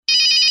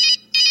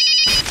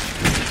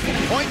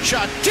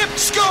Shot tipped,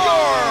 score!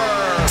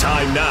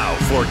 Time now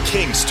for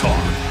Kings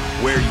Talk,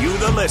 where you,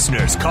 the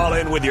listeners, call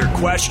in with your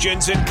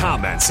questions and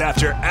comments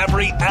after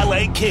every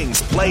LA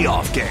Kings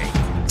playoff game.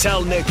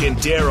 Tell Nick and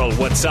Daryl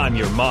what's on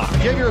your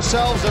mind. Give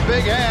yourselves a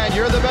big hand.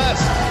 You're the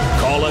best.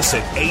 Call us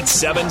at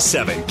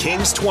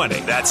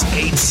 877-KINGS-20. That's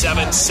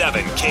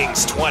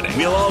 877-KINGS-20.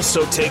 We'll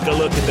also take a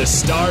look at the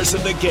stars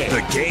of the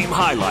game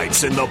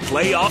highlights, and the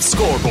playoff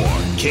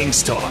scoreboard.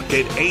 Kings Talk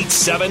at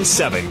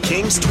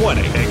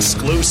 877-KINGS-20.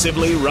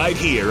 Exclusively right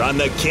here on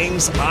the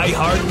Kings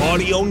iHeart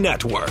Audio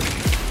Network.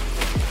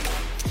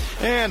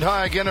 And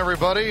hi again,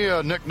 everybody.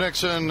 Nick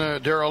Nickson,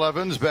 Daryl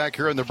Evans back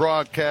here in the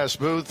broadcast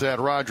booth at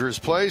Rogers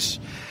Place,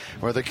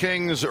 where the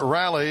Kings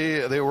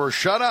rally. They were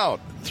shut out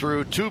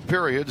through two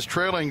periods,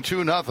 trailing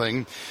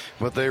 2-0,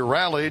 but they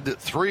rallied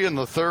 3 in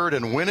the third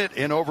and win it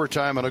in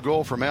overtime, and a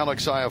goal from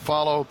Alex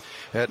Iafallo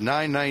at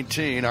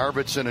 9:19.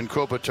 Arvidsson and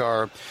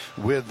Kopitar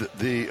with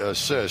the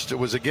assist. It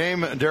was a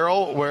game,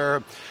 Daryl,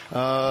 where,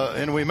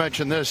 and we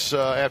mentioned this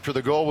after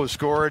the goal was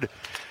scored,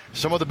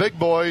 some of the big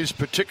boys,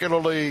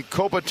 particularly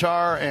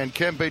Kopitar and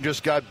Kempe,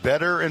 just got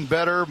better and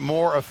better,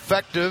 more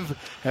effective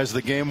as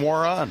the game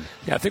wore on.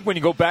 Yeah, I think when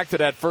you go back to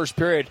that first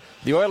period,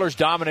 the Oilers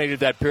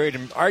dominated that period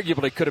and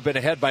arguably could have been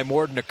ahead by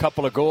more than a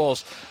couple of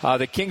goals.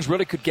 The Kings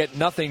really could get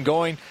nothing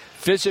going.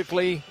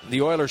 Physically,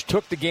 the Oilers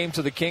took the game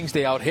to the Kings.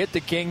 They out-hit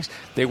the Kings.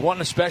 They won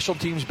a special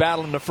teams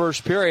battle in the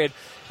first period.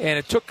 And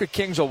it took the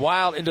Kings a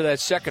while into that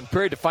second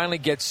period to finally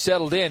get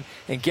settled in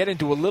and get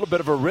into a little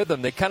bit of a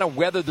rhythm. They kind of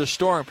weathered the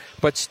storm,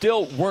 but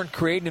still weren't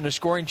creating the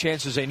scoring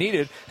chances they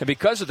needed. And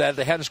because of that,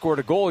 they hadn't scored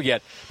a goal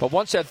yet. But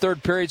once that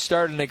third period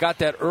started and they got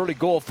that early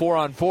goal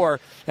 4-on-4,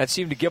 that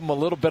seemed to give them a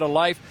little bit of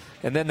life.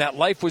 And then that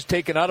life was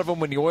taken out of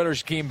them when the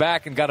Oilers came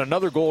back and got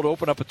another goal to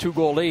open up a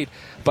 2-goal lead.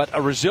 But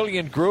a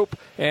resilient group,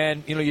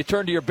 and you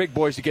turn to your big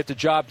boys to get the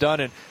job done,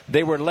 and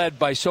they were led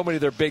by so many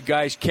of their big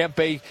guys,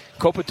 Kempe,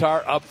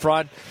 Kopitar up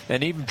front,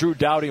 and even Drew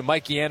Doughty and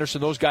Mikey Anderson.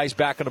 Those guys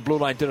back on the blue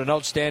line did an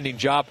outstanding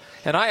job.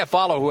 And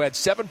Iafallo, who had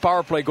 7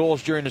 power play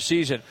goals during the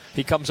season,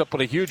 he comes up with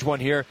a huge one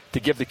here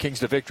to give the Kings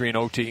the victory in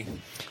OT.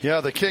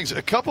 Yeah, the Kings,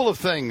 a couple of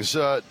things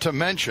to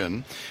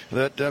mention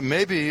that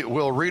maybe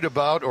we'll read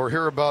about or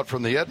hear about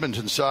from the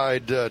Edmonton side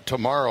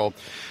tomorrow.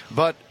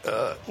 But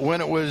when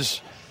it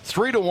was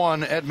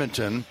 3-1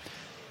 Edmonton,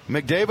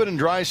 McDavid and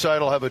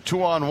Draisaitl have a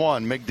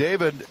 2-on-1.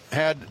 McDavid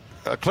had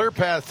a clear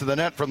path to the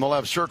net from the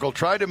left circle,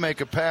 tried to make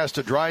a pass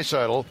to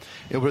Draisaitl.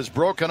 It was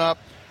broken up,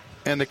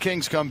 and the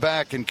Kings come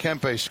back, and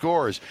Kempe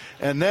scores.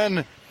 And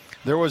then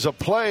there was a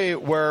play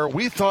where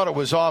we thought it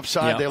was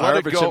offside. Yeah, they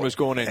let Arvidsson it go, was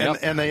going in,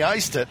 and they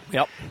iced it.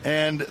 Yep.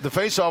 And the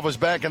faceoff was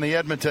back in the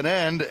Edmonton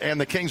end,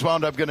 and the Kings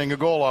wound up getting a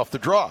goal off the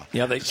draw.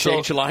 Yeah, they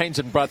changed lines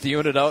and brought the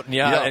unit out, and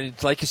and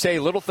it's like you say,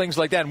 little things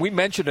like that. And we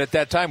mentioned at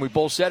that time, we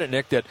both said it,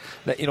 Nick, that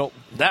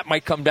that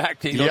might come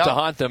back to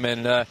haunt them,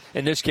 and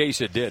in this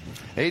case, it did.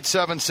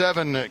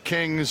 877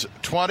 Kings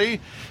 20.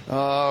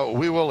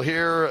 We will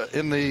hear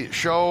in the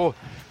show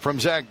from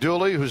Zach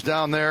Dooley, who's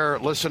down there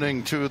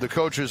listening to the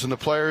coaches and the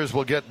players.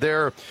 We'll get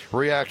their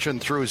reaction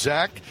through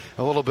Zach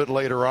a little bit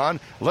later on.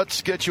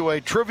 Let's get you a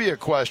trivia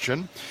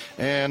question,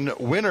 and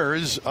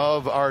winners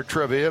of our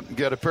trivia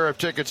get a pair of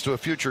tickets to a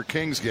future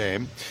Kings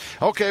game.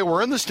 Okay,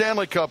 we're in the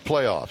Stanley Cup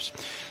playoffs,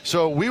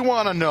 so we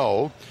want to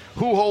know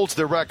who holds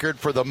the record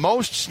for the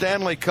most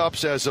Stanley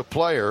Cups as a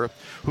player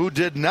who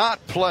did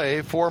not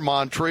play for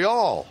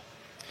Montreal.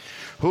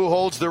 Who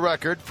holds the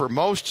record for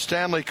most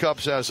Stanley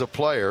Cups as a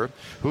player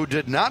who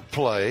did not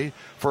play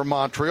for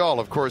Montreal?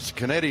 Of course, the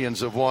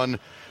Canadiens have won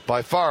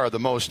by far the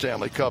most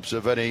Stanley Cups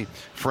of any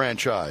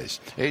franchise.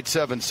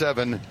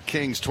 877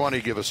 Kings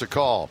 20. Give us a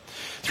call.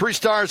 3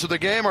 stars of the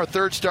game. Our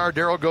third star,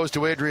 Daryl, goes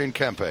to Adrian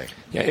Kempe.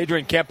 Yeah,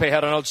 Adrian Kempe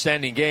had an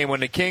outstanding game. When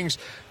the Kings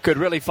could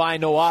really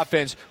find no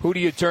offense, who do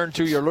you turn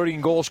to? Your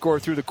leading goal scorer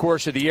through the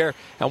course of the year.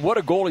 And what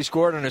a goal he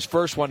scored on his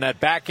first one, that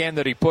backhand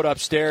that he put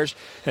upstairs.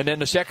 And then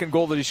the second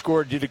goal that he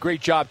scored, did a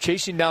great job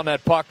chasing down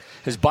that puck.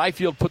 His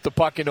Byfield put the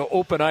puck into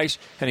open ice,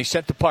 and he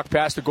sent the puck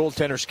past the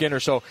goaltender Skinner.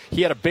 So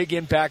he had a big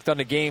impact on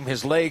the game.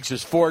 His legs,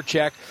 his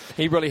forecheck,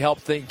 he really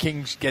helped the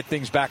Kings get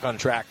things back on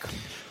track.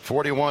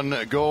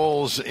 41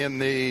 goals in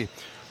the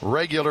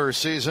regular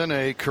season,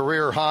 a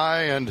career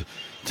high, and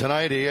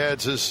tonight he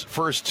adds his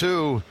first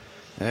 2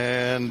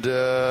 and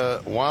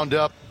wound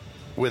up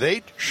with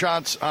 8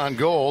 shots on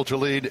goal to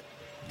lead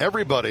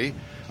everybody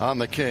on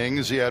the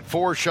Kings. He had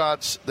 4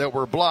 shots that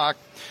were blocked.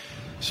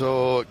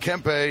 So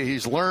Kempe,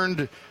 he's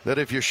learned that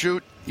if you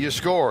shoot, you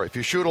score. If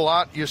you shoot a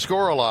lot, you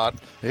score a lot.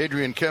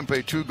 Adrian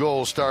Kempe, 2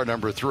 goals, star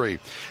number 3.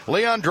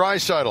 Leon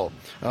Draisaitl,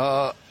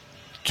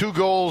 2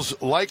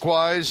 goals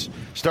likewise,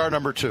 star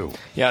number 2.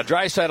 Yeah,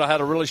 Draisaitl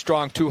had a really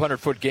strong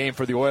 200-foot game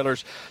for the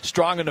Oilers.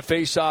 Strong in the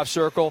face-off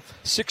circle,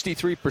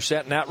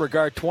 63% in that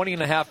regard,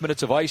 20.5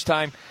 minutes of ice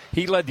time.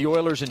 He led the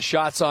Oilers in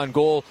shots on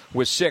goal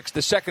with 6.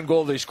 The second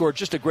goal they scored,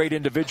 just a great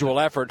individual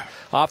effort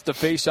off the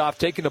face-off,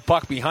 taking the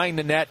puck behind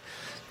the net,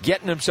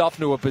 getting himself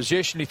into a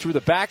position. He threw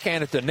the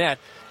backhand at the net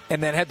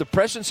and then had the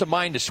presence of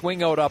mind to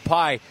swing out up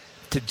high,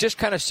 to just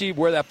kind of see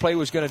where that play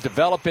was going to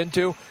develop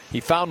into. He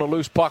found a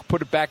loose puck,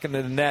 put it back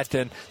into the net,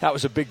 and that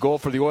was a big goal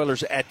for the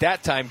Oilers at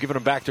that time, giving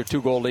them back their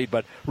 2-goal lead.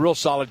 But real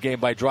solid game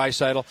by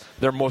Draisaitl,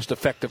 their most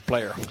effective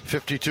player.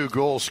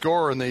 52-goal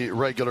scorer in the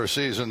regular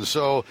season.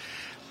 So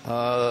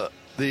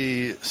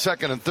the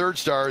second and third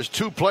stars,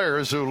 2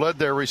 players who led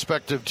their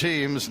respective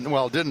teams,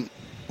 well, didn't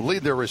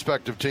lead their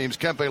respective teams.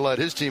 Kempe led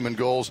his team in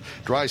goals.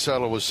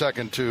 Draisaitl was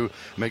second to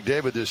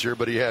McDavid this year,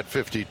 but he had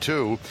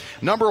 52.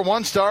 Number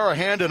 1 star, a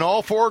hand in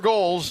all 4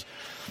 goals.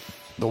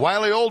 The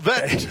wily old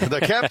vet, the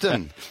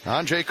captain,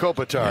 Andrei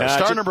Kopitar,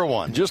 star number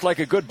 1. Just like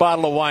a good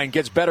bottle of wine,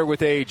 gets better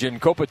with age.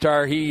 And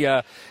Kopitar, he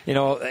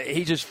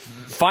just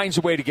finds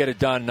a way to get it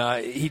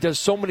done. He does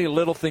so many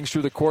little things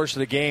through the course of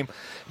the game,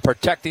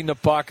 protecting the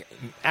puck,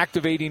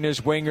 activating his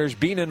wingers,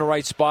 being in the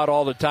right spot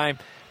all the time.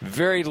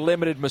 Very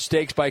limited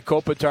mistakes by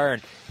Kopitar,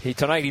 and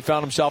tonight he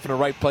found himself in the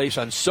right place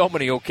on so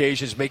many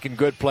occasions, making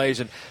good plays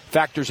and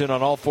factors in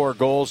on all 4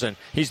 goals, and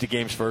he's the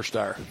game's first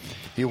star.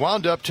 He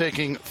wound up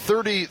taking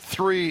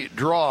 33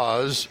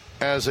 draws.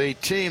 As a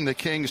team, the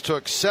Kings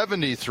took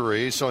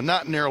 73, so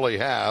not nearly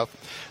half.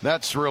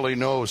 That's really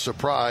no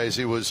surprise.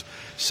 He was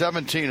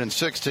 17 and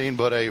 16,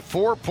 but a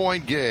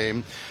 4-point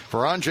game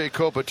for Andrei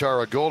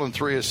Kopitar, a goal and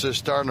 3 assists,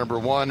 star number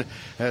 1,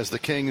 as the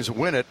Kings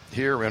win it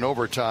here in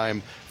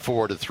overtime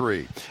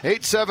 4-3.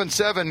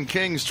 877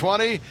 Kings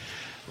 20.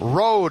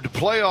 Road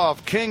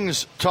playoff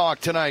Kings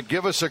talk tonight.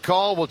 Give us a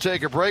call. We'll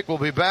take a break. We'll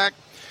be back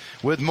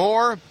with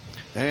more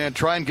and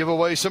try and give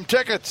away some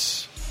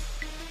tickets.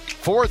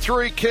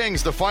 4-3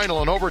 Kings, the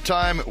final in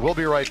overtime. We'll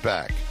be right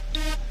back.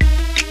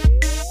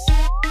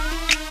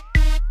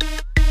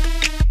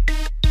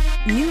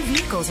 New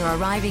vehicles are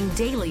arriving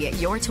daily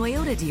at your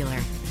Toyota dealer.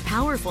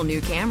 Powerful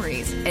new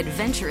Camrys,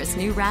 adventurous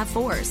new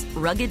RAV4s,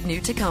 rugged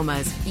new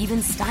Tacomas, even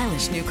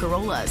stylish new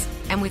Corollas.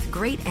 And with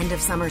great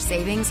end-of-summer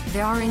savings,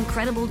 there are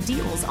incredible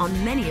deals on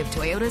many of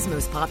Toyota's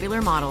most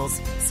popular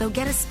models. So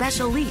get a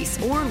special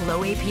lease or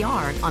low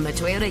APR on the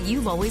Toyota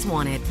you've always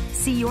wanted.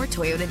 See your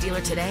Toyota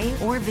dealer today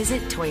or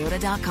visit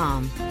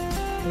Toyota.com.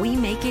 We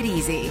make it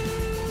easy.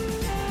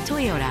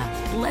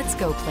 Toyota, let's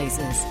go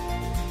places.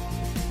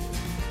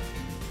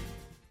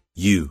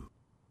 You.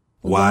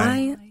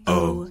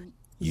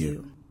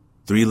 Y-O-U.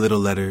 3 little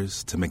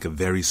letters to make a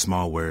very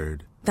small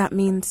word. That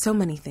means so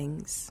many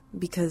things,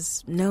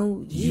 because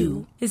no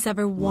you is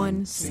ever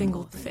one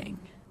single thing.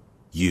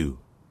 You.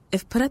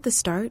 If put at the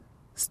start,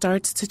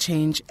 starts to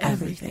change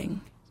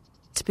everything.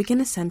 To begin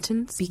a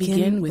sentence,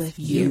 begin with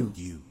you.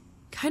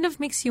 Kind of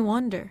makes you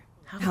wonder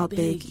how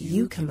big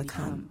you can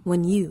become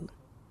when you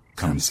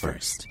comes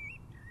first.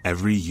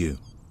 Every you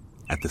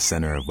at the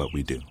center of what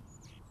we do.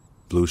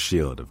 Blue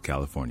Shield of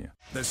California.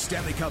 The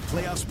Stanley Cup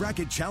Playoffs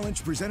Bracket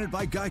Challenge presented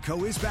by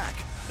Geico is back.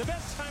 The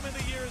best time of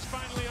the year has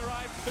finally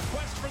arrived. The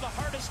quest for the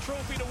hardest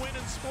trophy to win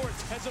in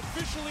sports has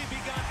officially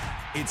begun.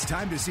 It's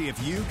time to see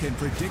if you can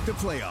predict the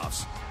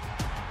playoffs.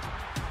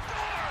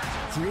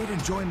 Create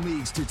and join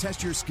leagues to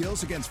test your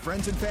skills against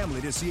friends and family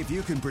to see if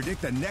you can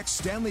predict the next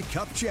Stanley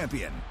Cup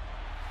champion.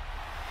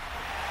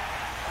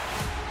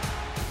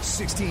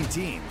 16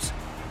 teams,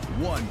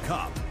 1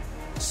 cup.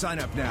 Sign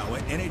up now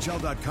at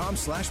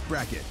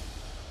NHL.com/bracket.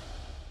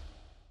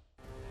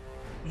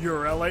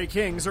 Your LA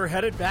Kings are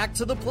headed back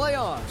to the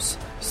playoffs.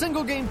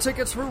 Single game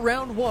tickets for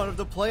round 1 of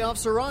the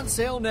playoffs are on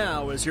sale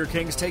now as your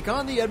Kings take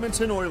on the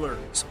Edmonton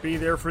Oilers. Be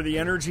there for the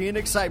energy and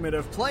excitement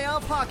of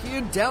playoff hockey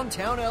in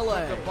downtown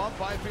LA. The bump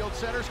by field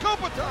centers.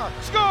 Kopitar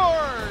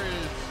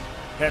scores!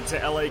 Head to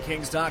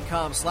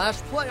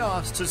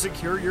LAKings.com/playoffs to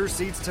secure your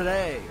seats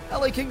today.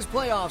 LA Kings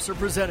playoffs are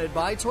presented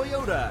by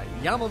Toyota,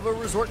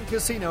 Yamava Resort and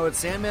Casino at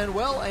San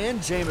Manuel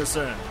and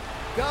Jameson.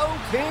 Go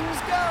Kings,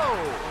 go!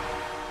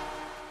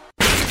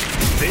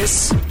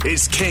 This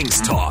is Kings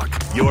Talk,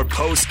 your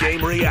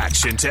post-game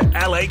reaction to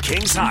LA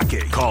Kings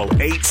hockey. Call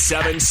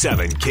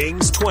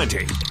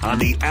 877-KINGS-20 on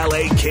the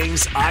LA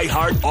Kings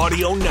iHeart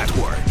Audio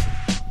Network.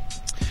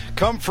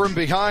 Come from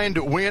behind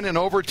win in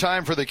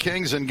overtime for the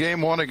Kings in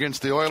Game 1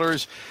 against the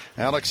Oilers.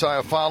 Alex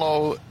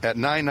Iafallo at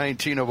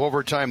 9:19 of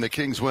overtime. The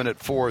Kings win at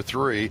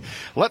 4-3.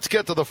 Let's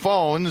get to the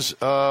phones.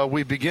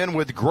 We begin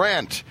with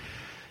Grant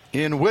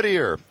in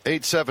Whittier,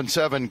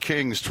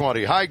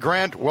 877-KINGS-20. Hi,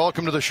 Grant.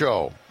 Welcome to the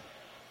show.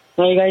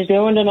 How you guys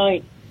doing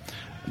tonight?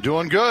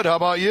 Doing good. How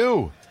about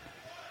you?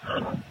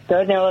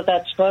 Good, now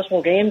that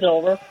stressful game's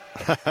over.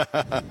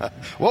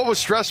 What was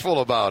stressful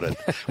about it?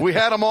 We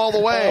had them all the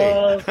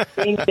way.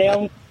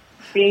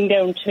 Being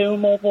down 2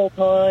 multiple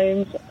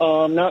times,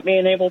 not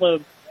being able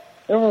to...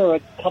 There were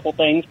a couple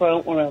things, but I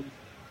don't want to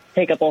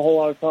take up a whole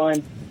lot of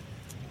time.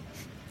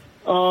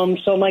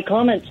 So my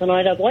comment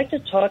tonight, I'd like to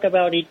talk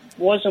about, he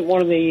wasn't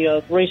one of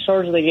the 3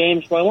 stars of the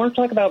games, but I want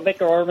to talk about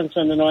Victor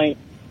Arvidsson tonight.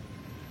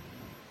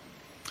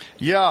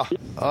 Yeah,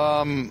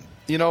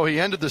 he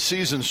ended the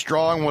season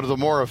strong, one of the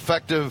more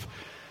effective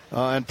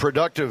and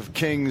productive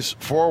Kings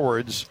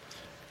forwards.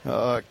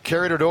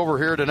 Carried it over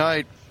here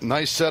tonight.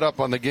 Nice setup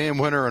on the game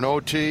winner in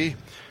OT.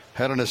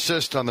 Had an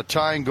assist on the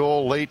tying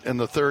goal late in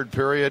the third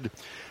period.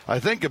 I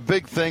think a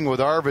big thing with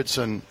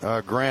Arvidsson,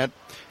 Grant,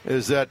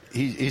 is that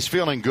he's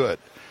feeling good.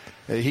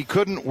 He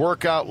couldn't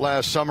work out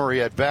last summer. He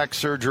had back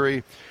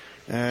surgery.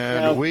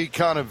 And we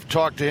kind of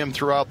talked to him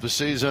throughout the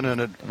season, and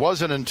it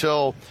wasn't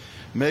until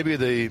maybe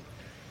the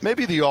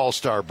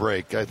All-Star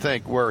break, I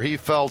think, where he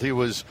felt he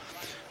was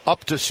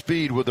up to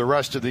speed with the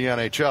rest of the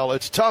NHL.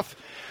 It's tough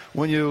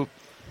when you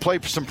play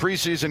some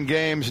preseason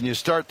games and you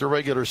start the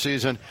regular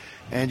season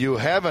and you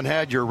haven't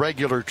had your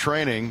regular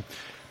training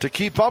to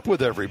keep up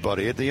with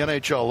everybody at the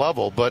NHL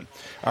level. But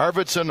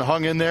Arvidsson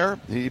hung in there.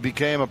 He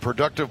became a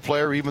productive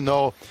player, even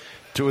though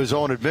to his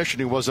own admission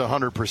he wasn't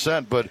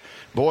 100%. But,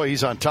 boy,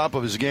 he's on top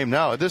of his game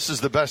now. This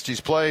is the best he's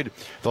played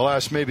the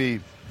last maybe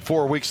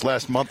 4 weeks,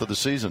 last month of the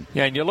season.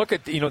 Yeah, and you look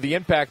at the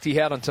impact he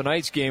had on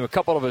tonight's game, a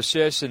couple of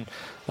assists, and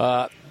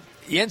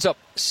he ends up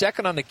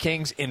second on the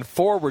Kings in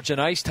forwards in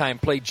ice time,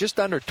 played just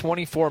under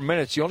 24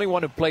 minutes. The only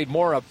one who played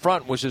more up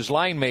front was his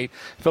line mate,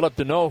 Philip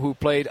Deneau, who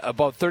played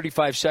about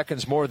 35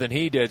 seconds more than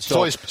he did.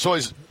 So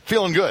he's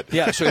feeling good.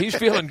 Yeah, so he's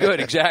feeling good,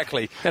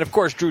 exactly. And, of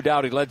course, Drew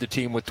Doughty led the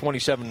team with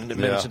 27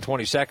 minutes and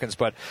 20 seconds.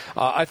 But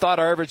I thought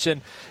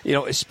Arvidsson,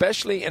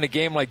 especially in a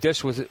game like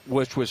this,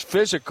 which was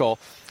physical,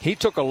 he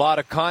took a lot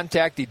of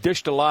contact. He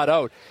dished a lot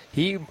out.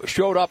 He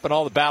showed up in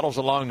all the battles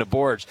along the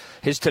boards.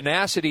 His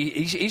tenacity,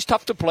 he's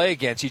tough to play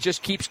against. He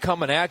just keeps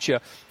coming at you,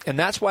 and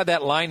that's why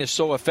that line is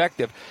so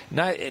effective.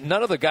 None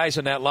of the guys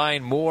in that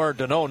line, Moore,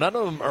 Deneau, none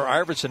of them are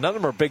Arvidsson, none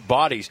of them are big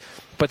bodies,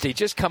 but they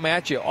just come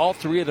at you, all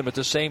three of them at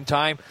the same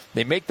time.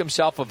 They make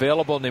themselves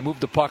available, and they move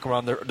the puck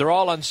around. They're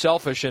all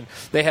unselfish, and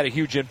they had a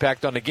huge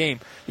impact on the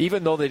game.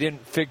 Even though they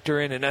didn't factor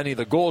in any of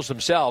the goals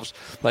themselves,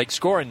 like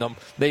scoring them,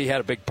 they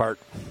had a big part.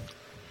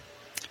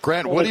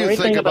 Grant, what do you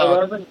think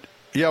about?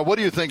 Yeah, what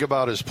do you think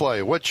about his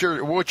play? What's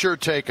your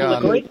take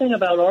on? The great thing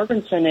about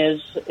Arvidsson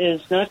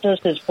is not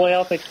just his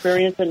playoff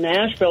experience in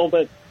Nashville,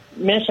 but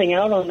missing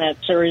out on that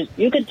series.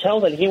 You could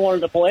tell that he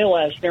wanted to play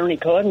last year and he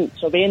couldn't.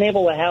 So being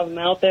able to have him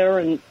out there,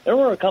 and there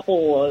were a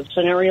couple of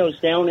scenarios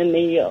down in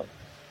the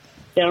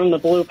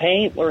blue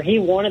paint where he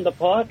wanted the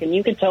puck, and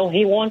you could tell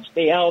he wants to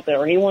be out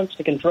there. He wants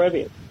to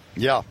contribute.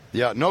 Yeah,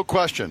 no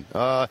question.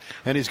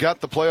 And he's got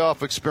the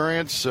playoff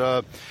experience,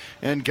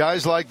 and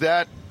guys like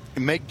that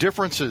make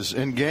differences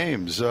in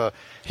games.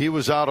 He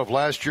was out of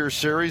last year's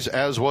series,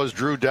 as was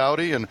Drew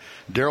Doughty, and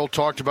Daryl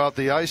talked about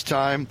the ice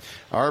time.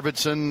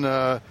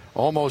 Arvidsson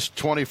almost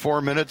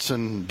 24 minutes,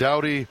 and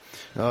Doughty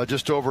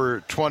just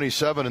over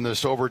 27 in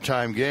this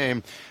overtime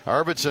game.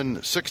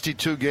 Arvidsson,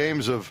 62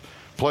 games of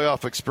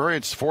playoff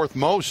experience, fourth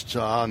most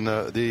on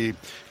the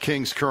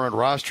Kings' current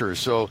roster.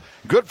 So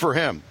good for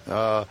him,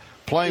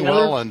 playing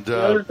well. And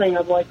the other thing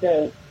I'd like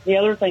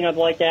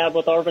to add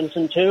with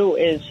Arvidsson too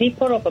is he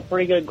put up a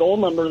pretty good goal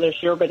number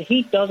this year, but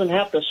he doesn't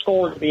have to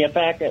score to be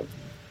effective.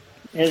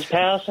 His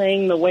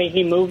passing, the way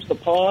he moves the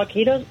puck,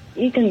 he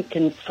can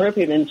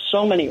contribute in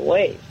so many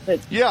ways.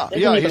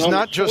 He's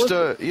not just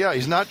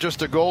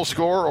a goal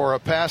scorer or a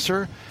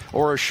passer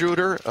or a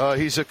shooter.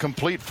 He's a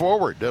complete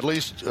forward, at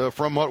least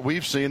from what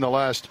we've seen the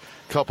last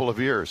couple of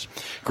years.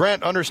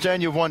 Grant,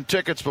 understand you've won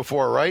tickets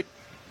before, right?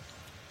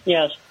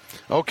 Yes.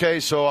 Okay,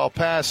 so I'll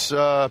pass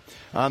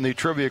on the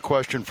trivia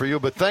question for you,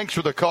 but thanks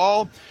for the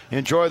call.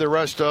 Enjoy the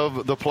rest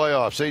of the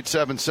playoffs.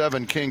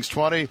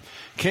 877-KINGS-20.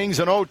 Kings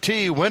in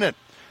OT win it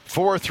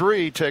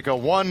 4-3, take a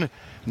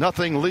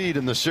 1-0 lead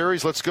in the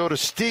series. Let's go to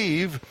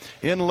Steve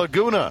in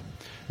Laguna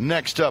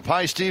next up.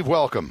 Hi, Steve.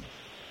 Welcome.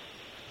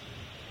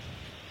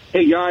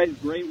 Hey, guys.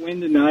 Great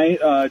win tonight.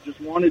 Just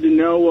wanted to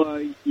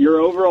know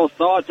your overall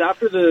thoughts.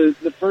 After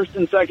the first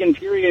and second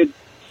period,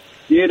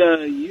 did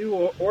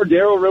you or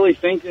Daryl really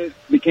think that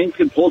the Kings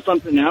could pull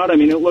something out? I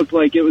mean, it looked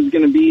like it was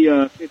going to be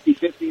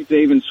 50-50 if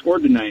they even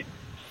scored tonight.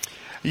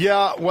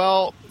 Yeah,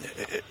 well,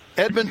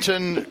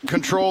 Edmonton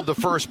controlled the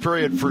first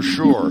period for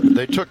sure.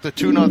 They took the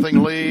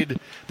 2-0 lead.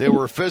 They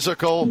were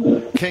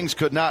physical. Kings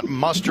could not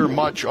muster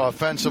much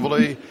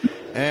offensively.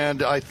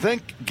 And I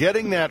think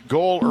getting that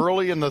goal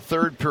early in the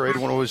third period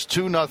when it was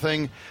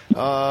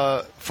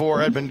 2-0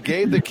 for Edmonton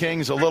gave the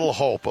Kings a little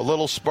hope, a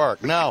little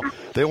spark. Now,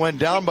 they went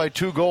down by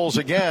 2 goals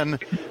again,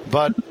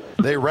 but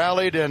they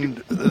rallied, and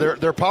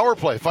their power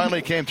play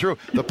finally came through.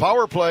 The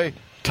power play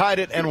tied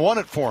it and won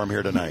it for them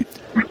here tonight.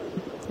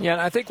 Yeah,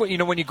 and I think when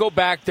you go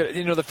back to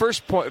the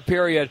first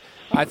period,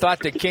 I thought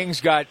the Kings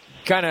got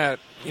kind of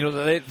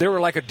they were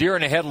like a deer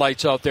in the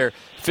headlights out there.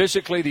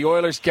 Physically, the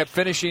Oilers kept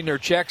finishing their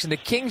checks, and the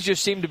Kings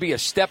just seemed to be a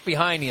step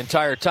behind the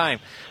entire time.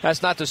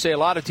 That's not to say a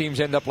lot of teams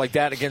end up like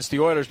that against the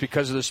Oilers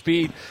because of the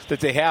speed that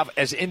they have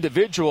as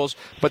individuals,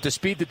 but the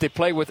speed that they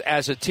play with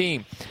as a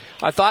team.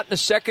 I thought in the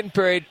second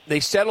period they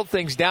settled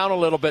things down a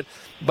little bit,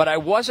 but I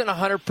wasn't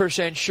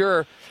 100%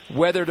 sure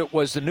whether it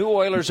was the new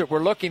Oilers that we're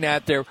looking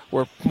at there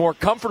were more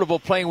comfortable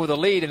playing with a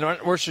lead and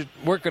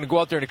weren't going to go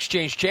out there and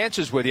exchange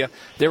chances with you.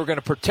 They were going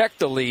to protect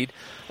the lead.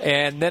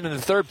 And then in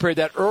the third period,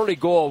 that early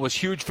goal was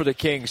huge for the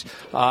Kings.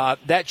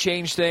 That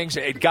changed things.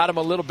 It got them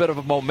a little bit of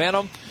a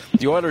momentum.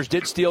 The Oilers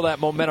did steal that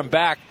momentum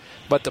back.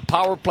 but the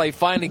power play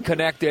finally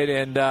connected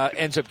and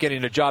ends up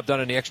getting the job done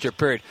in the extra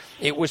period.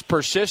 It was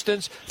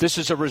persistence. This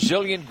is a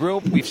resilient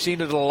group. We've seen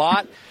it a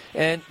lot.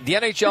 And the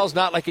NHL is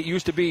not like it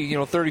used to be,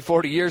 30,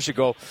 40 years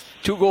ago.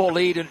 2-goal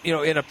lead,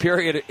 in a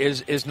period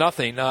is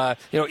nothing,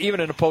 even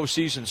in the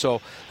postseason.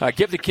 So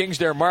give the Kings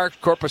their mark.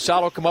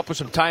 Korpisalo come up with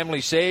some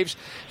timely saves,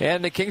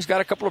 and the Kings got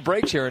a couple of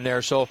breaks here and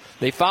there. So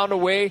they found a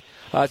way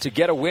to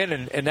get a win,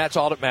 and that's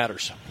all that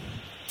matters.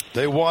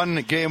 They won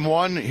Game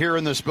 1 here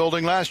in this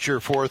building last year,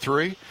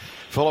 4-3.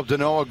 Philip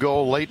Deneau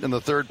goal late in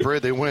the third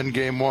period. They win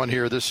Game 1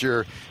 here this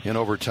year in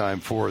overtime,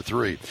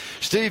 4-3.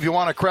 Steve, you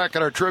want to crack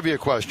at our trivia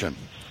question?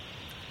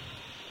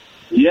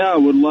 Yeah, I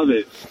would love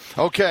it.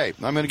 Okay,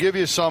 I'm going to give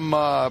you some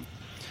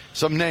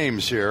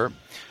names here.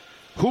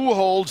 Who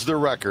holds the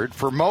record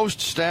for most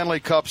Stanley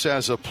Cups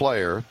as a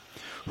player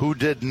who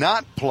did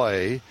not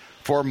play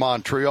for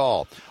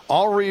Montreal?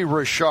 Henri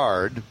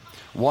Richard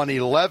won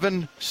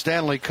 11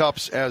 Stanley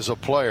Cups as a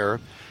player,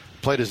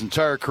 played his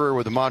entire career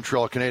with the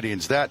Montreal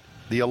Canadiens.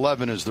 The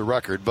 11 is the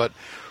record. But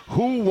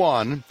who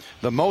won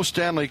the most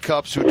Stanley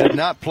Cups who did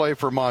not play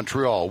for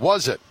Montreal?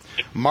 Was it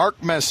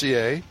Mark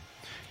Messier,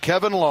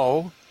 Kevin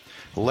Lowe,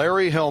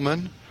 Larry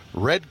Hillman,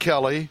 Red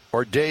Kelly,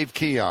 or Dave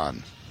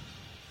Keon?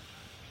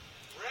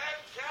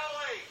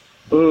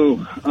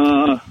 Ooh,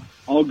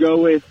 I'll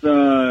go with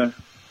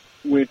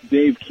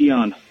Dave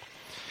Keon.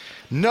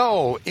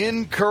 No,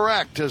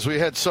 incorrect, as we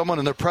had someone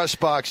in the press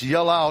box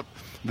yell out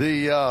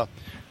the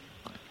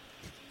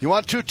you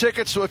want 2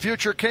 tickets to a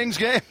future Kings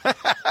game?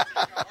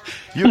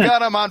 You got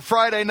them on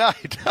Friday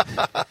night.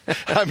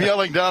 I'm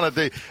yelling down at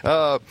the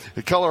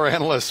color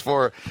analyst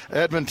for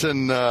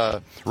Edmonton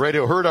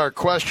Radio. Heard our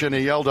question.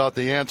 He yelled out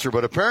the answer.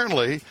 But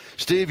apparently,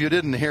 Steve, you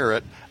didn't hear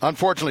it.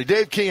 Unfortunately,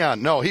 Dave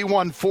Keon, no, he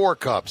won 4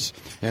 cups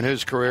in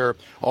his career,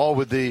 all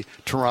with the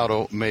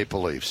Toronto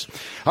Maple Leafs.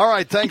 All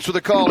right, thanks for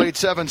the call,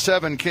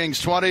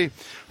 877-KINGS-20.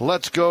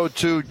 Let's go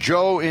to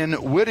Joe in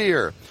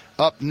Whittier.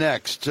 Up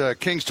next,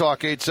 Kings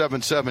Talk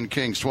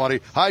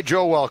 877-KINGS-20. Hi,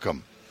 Joe.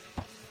 Welcome.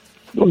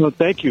 Well,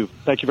 thank you.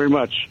 Thank you very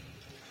much.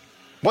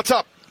 What's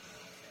up?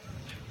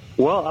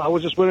 Well, I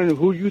was just wondering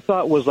who you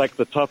thought was like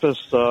the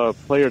toughest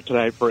player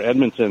tonight for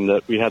Edmonton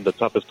that we had the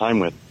toughest time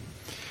with.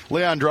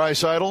 Leon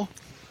Draisaitl.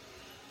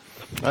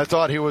 I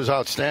thought he was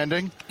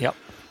outstanding. Yep.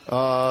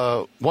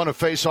 Won a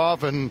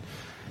face-off, and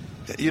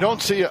you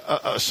don't see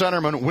a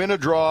centerman win a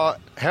draw,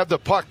 have the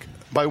puck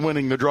by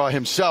winning the draw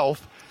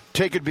himself,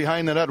 take it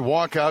behind the net,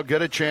 walk out,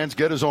 get a chance,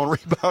 get his own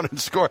rebound, and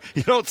score.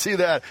 You don't see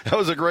that. That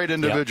was a great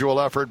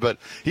individual effort, but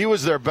he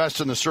was their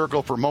best in the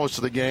circle for most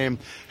of the game,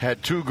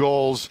 had 2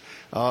 goals.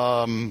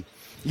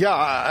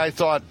 I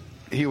thought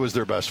he was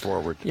their best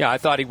forward. Yeah, I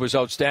thought he was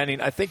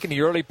outstanding. I think in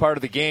the early part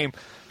of the game,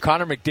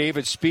 Connor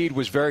McDavid's speed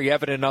was very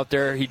evident out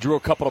there. He drew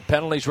a couple of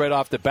penalties right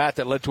off the bat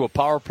that led to a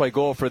power play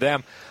goal for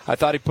them. I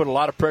thought he put a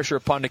lot of pressure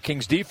upon the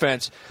Kings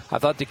defense. I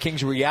thought the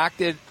Kings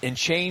reacted and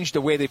changed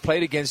the way they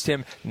played against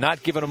him,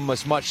 not giving him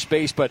as much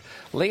space. But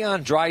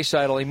Leon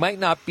Draisaitl, he might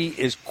not be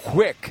as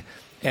quick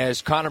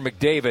as Connor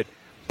McDavid,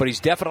 but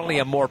he's definitely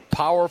a more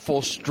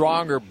powerful,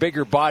 stronger,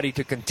 bigger body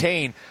to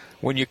contain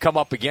when you come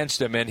up against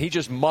him, and he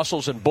just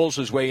muscles and bulls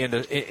his way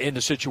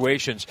into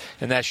situations,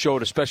 and that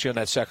showed especially on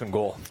that second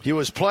goal. He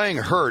was playing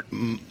hurt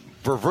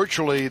for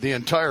virtually the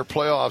entire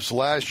playoffs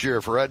last year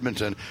for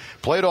Edmonton.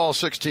 Played all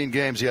 16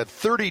 games. He had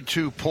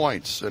 32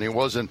 points, and he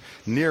wasn't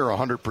near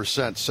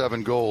 100%.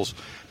 7 goals,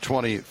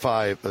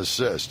 25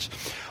 assists.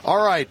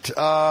 All right,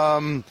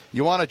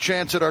 you want a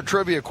chance at our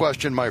trivia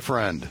question, my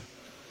friend?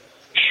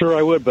 Sure,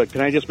 I would, but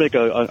can I just make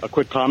a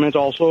quick comment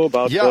also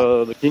about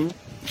the Kings?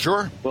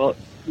 Sure. Well,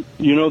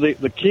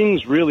 the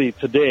Kings really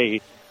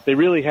today, they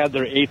really had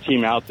their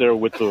A-team out there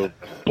with the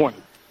point.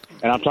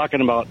 And I'm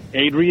talking about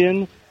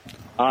Adrian,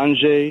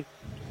 Anže,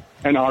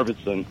 and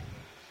Arvidsson.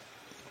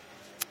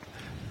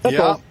 That's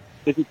all.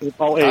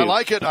 I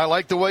like it. I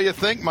like the way you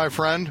think, my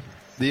friend.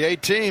 The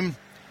A-team.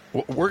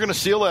 We're going to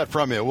steal that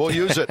from you. We'll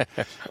use it.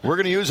 We're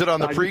going to use it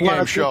on the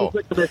pregame show.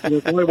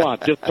 That's all I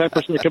want. Just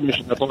 10%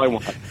 commission. That's all I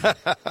want.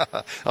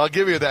 I'll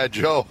give you that,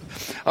 Joe.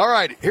 All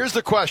right, here's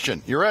the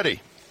question. You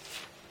ready?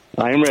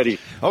 I am ready.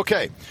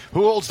 Okay.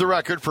 Who holds the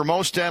record for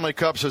most Stanley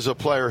Cups as a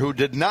player who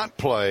did not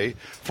play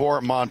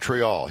for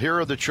Montreal? Here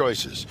are the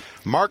choices.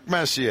 Mark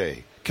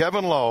Messier,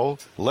 Kevin Lowe,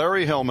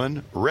 Larry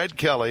Hillman, Red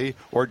Kelly,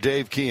 or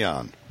Dave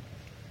Keon?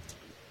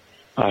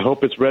 I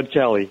hope it's Red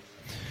Kelly.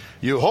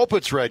 You hope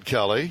it's Red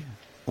Kelly.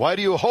 Why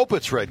do you hope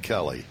it's Red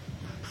Kelly?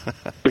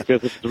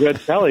 Because if it's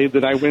Red Kelly,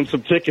 then I win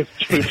some tickets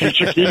to the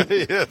future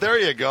team. Yeah, there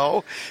you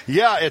go.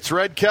 Yeah, it's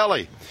Red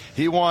Kelly.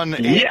 He won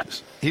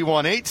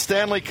 8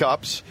 Stanley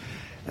Cups.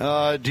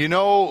 Do you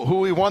know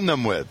who he won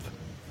them with?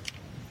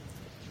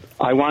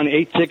 I won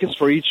 8 tickets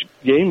for each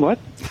game. What?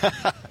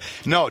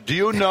 No. Do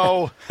you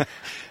know?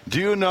 Do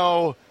you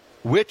know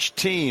which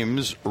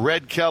teams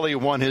Red Kelly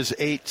won his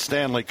 8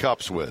 Stanley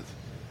Cups with?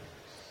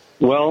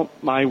 Well,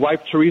 my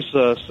wife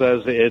Teresa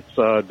says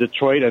it's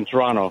Detroit and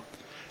Toronto.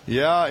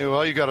 Yeah,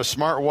 well, you got a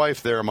smart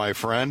wife there, my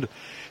friend.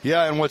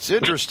 Yeah, and what's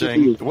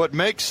interesting, what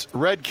makes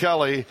Red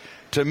Kelly,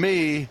 to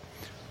me,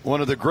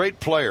 one of the great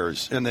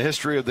players in the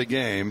history of the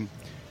game,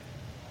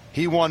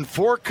 He won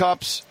 4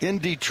 cups in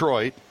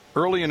Detroit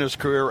early in his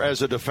career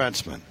as a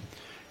defenseman.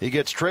 He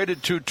gets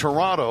traded to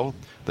Toronto.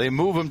 They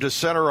move him to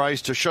center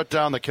ice to shut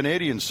down the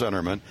Canadian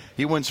centerman.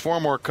 He wins 4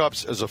 more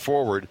cups as a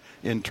forward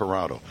in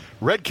Toronto.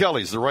 Red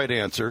Kelly's the right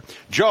answer.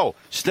 Joe,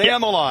 stay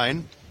on the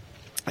line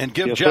and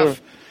give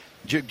Jeff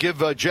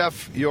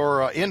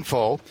your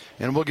info,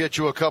 and we'll get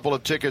you a couple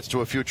of tickets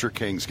to a future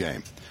Kings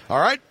game.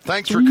 All right?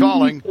 Thanks for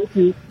calling.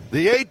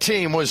 The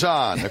A-team was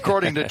on,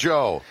 according to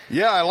Joe.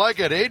 Yeah, I like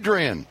it.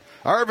 Adrian,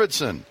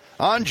 Arvidsson,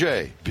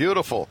 Anjay,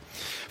 beautiful.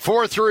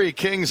 4-3,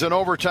 Kings in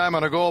overtime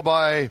on a goal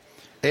by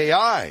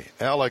AI.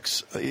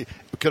 Alex,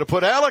 could have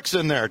put Alex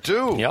in there,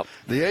 too. Yep.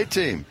 The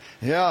A-team.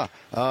 Yeah.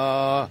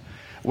 Well,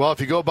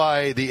 if you go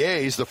by the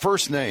A's, the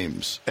first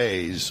names,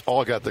 A's,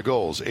 all got the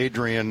goals.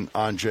 Adrian,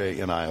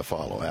 Anjay, and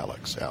Iafallo.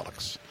 Alex.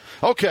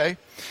 Okay,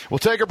 we'll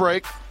take a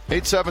break.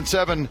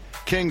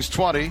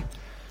 877-KINGS-20.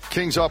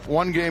 Kings up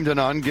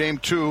 1-0. Game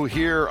 2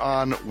 here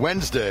on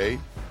Wednesday.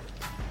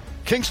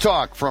 Kings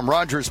Talk from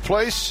Rogers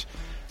Place.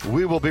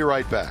 We will be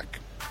right back.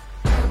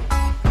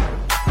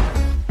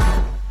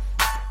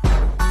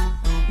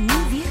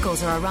 New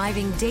vehicles are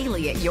arriving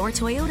daily at your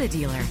Toyota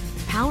dealer.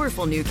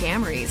 Powerful new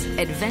Camrys,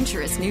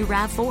 adventurous new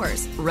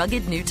RAV4s,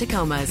 rugged new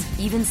Tacomas,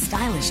 even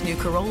stylish new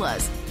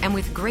Corollas. And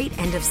with great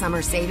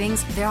end-of-summer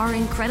savings, there are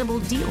incredible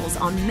deals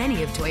on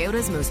many of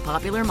Toyota's most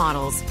popular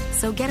models.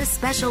 So get a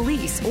special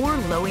lease or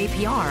low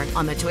APR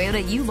on the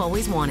Toyota you've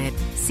always wanted.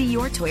 See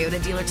your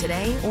Toyota dealer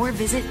today or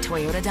visit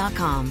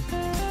Toyota.com.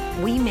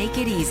 We make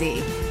it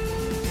easy.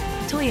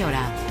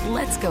 Toyota,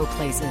 let's go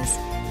places.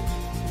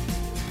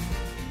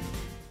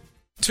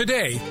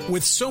 Today,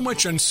 with so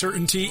much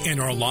uncertainty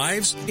in our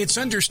lives, it's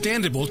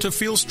understandable to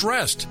feel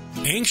stressed,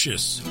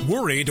 anxious,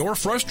 worried, or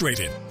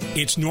frustrated.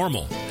 It's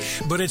normal.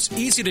 But it's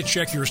easy to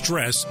check your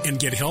stress and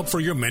get help for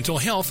your mental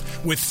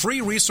health with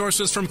free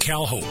resources from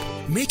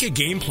CalHope. Make a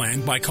game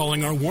plan by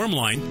calling our warm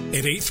line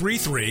at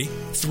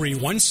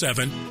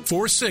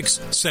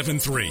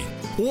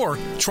 833-317-4673. Or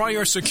try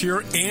our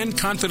secure and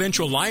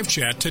confidential live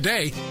chat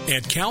today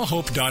at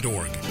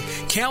calhope.org.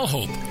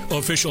 CalHope,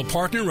 official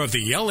partner of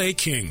the LA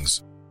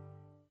Kings.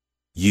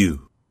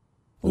 You.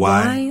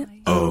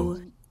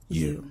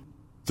 Y-O-U.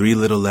 3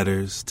 little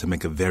letters to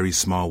make a very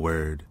small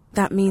word.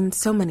 That means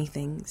so many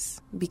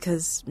things,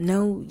 because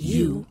no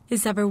you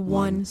is ever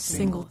one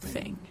single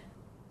thing.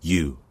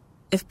 You.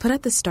 If put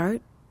at the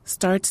start,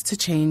 starts to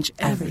change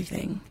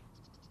everything.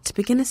 To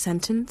begin a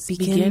sentence,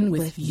 begin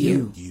with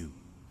you.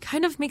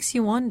 Kind of makes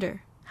you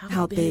wonder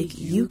how big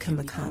you can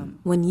become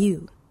when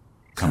you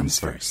comes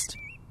first.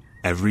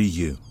 Every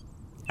you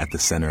at the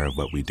center of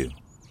what we do.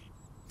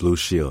 Blue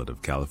Shield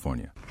of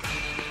California.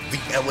 The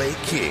LA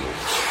Kings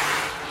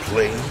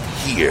play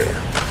here.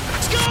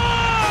 Score!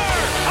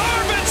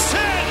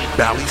 Arvidsson!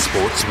 Bally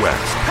Sports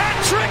West.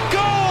 Patrick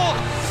Gold!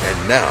 And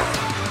now,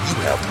 you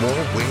have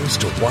more ways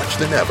to watch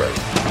than ever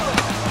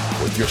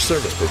with your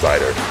service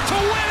provider. To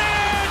win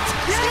it!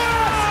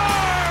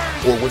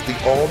 Yes! Or with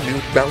the all-new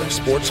Bally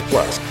Sports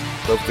Plus,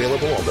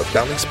 available on the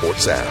Bally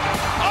Sports app.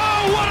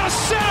 Oh, what a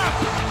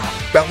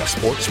setup! Bally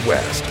Sports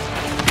West.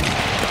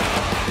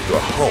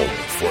 Your home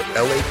for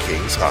LA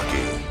Kings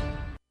hockey.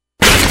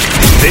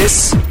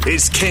 This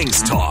is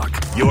Kings Talk,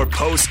 your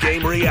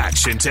post-game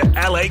reaction to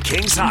LA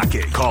Kings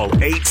hockey. Call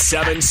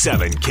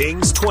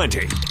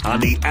 877-KINGS-20 on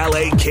the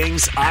LA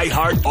Kings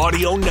iHeart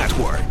Audio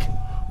Network.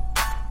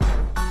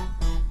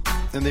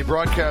 In the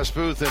broadcast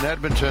booth in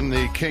Edmonton,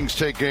 the Kings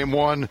take game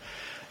 1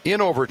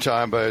 in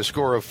overtime by a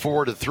score of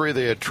 4-3.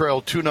 They had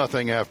trailed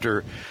 2-0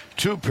 after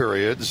 2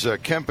 periods.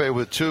 Kempe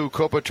with 2,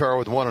 Kopitar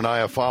with 1, and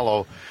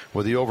Iafallo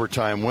with the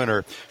overtime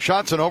winner.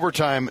 Shots in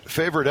overtime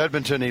favored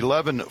Edmonton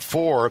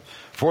 11-4.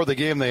 For the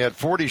game, they had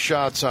 40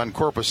 shots on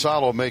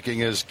Korpisalo, making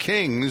his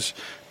Kings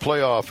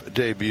playoff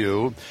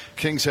debut.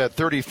 Kings had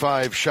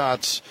 35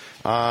 shots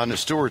on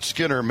Stuart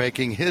Skinner,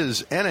 making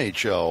his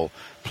NHL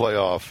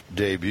playoff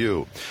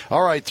debut.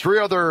 All right, 3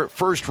 other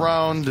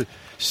first-round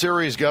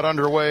series got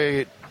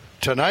underway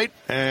tonight,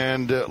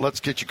 and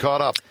let's get you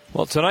caught up.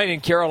 Well, tonight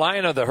in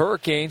Carolina, the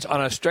Hurricanes,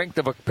 on a strength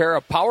of a pair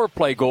of power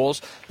play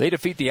goals, they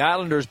defeat the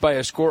Islanders by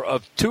a score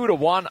of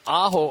 2-1.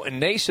 Aho and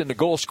Nickson, the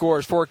goal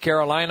scorers for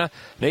Carolina.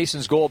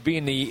 Nickson's goal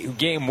being the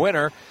game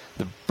winner.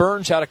 The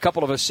Burns had a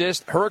couple of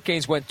assists.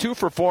 Hurricanes went 2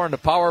 for 4 in the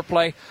power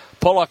play.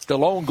 Pulock, the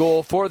lone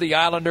goal for the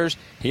Islanders.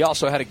 He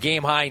also had a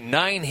game-high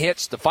 9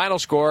 hits. The final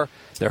score,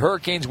 the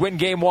Hurricanes win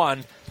game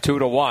 1,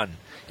 2-1.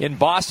 In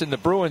Boston, the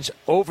Bruins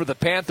over the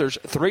Panthers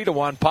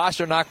 3-1.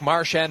 Pasternak,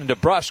 Marchand, and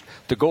DeBrusk,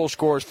 the goal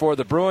scorers for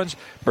the Bruins.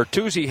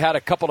 Bertuzzi had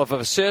a couple of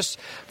assists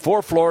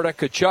for Florida.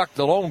 Tkachuk,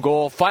 the lone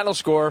goal. Final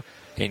score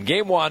in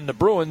Game 1, the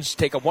Bruins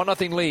take a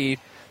 1-0 lead,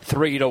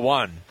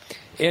 3-1.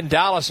 In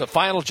Dallas, a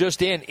final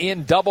just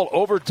in double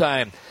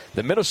overtime.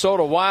 The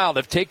Minnesota Wild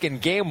have taken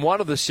Game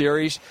 1 of the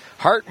series.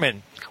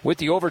 Hartman with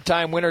the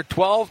overtime winner.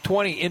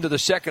 12:20 into the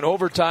second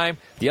overtime.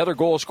 The other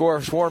goal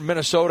scorers for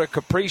Minnesota,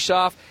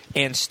 Kaprizov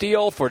and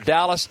Steele for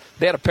Dallas.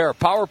 They had a pair of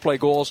power play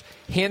goals,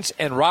 Hintz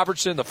and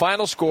Robertson. The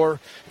final score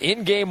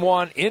in Game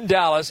 1 in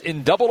Dallas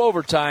in double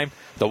overtime.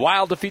 The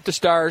Wild defeat the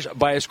Stars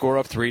by a score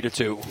of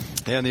 3-2.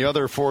 And the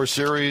other 4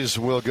 series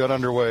will get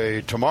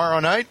underway tomorrow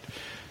night.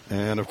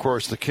 And, of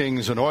course, the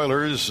Kings and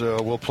Oilers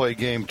will play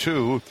Game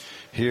 2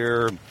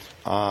 here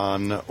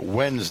on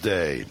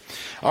Wednesday.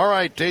 All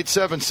right,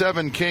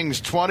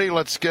 877-KINGS-20.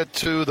 Let's get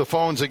to the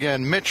phones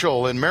again.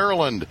 Mitchell in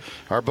Maryland.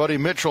 Our buddy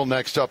Mitchell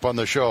next up on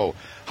the show.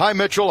 Hi,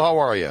 Mitchell. How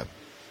are you?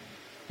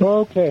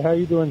 Okay. How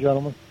you doing,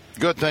 gentlemen?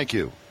 Good, thank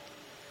you.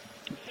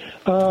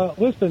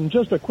 Listen,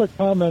 just a quick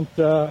comment.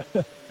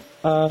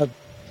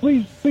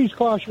 Please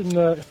caution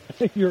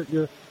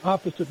your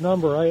opposite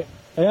number. I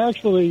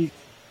actually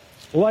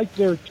like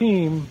their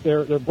team,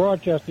 their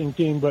broadcasting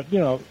team, but,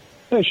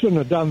 they shouldn't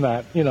have done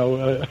that.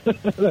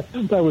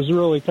 That was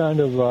really kind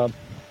of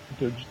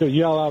to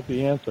yell out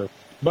the answer.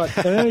 But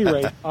at any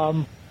rate,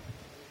 I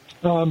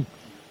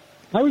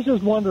was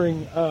just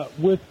wondering,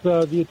 with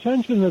the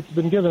attention that's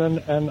been given,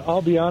 and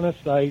I'll be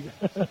honest, I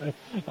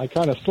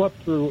kind of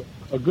slept through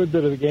a good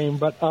bit of the game,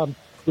 but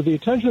with the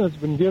attention that's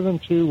been given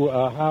to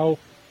how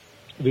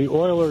the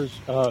Oilers'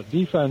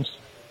 defense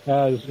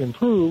has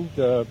improved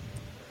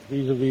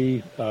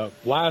vis-a-vis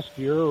last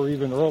year or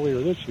even earlier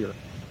this year,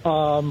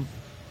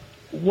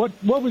 what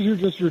was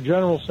your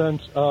general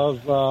sense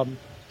of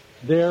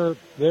their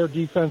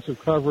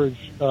defensive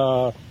coverage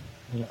of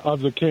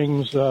the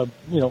Kings,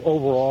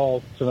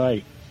 overall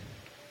tonight?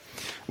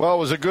 Well, it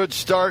was a good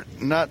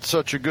start, not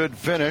such a good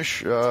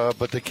finish,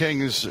 but the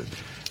Kings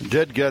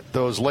did get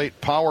those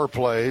late power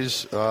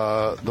plays.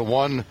 The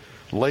one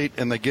late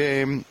in the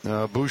game,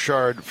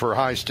 Bouchard for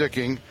high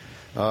sticking.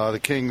 The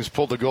Kings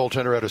pulled the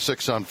goaltender at a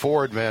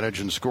 6-on-4 advantage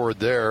and scored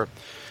there.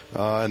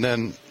 And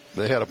then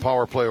they had a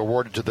power play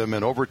awarded to them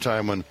in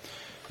overtime when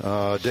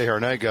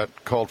Desharnais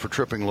got called for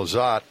tripping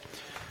Lizotte.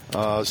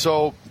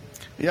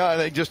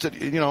 They just,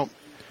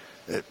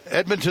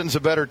 Edmonton's a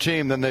better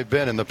team than they've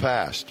been in the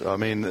past. I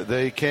mean,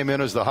 they came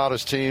in as the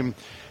hottest team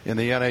in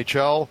the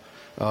NHL.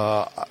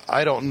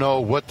 I don't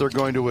know what they're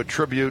going to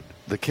attribute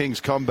the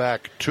Kings'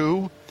 comeback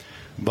to,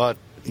 but,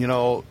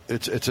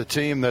 it's a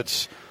team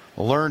that's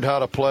learned how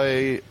to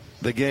play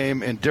the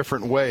game in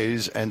different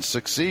ways and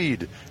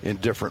succeed in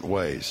different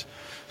ways.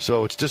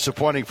 So it's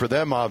disappointing for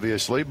them,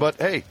 obviously. But,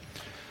 hey,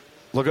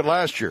 look at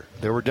last year.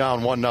 They were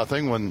down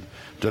 1-0 when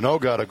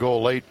Danault got a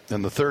goal late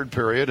in the third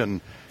period, and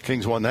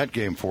Kings won that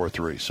game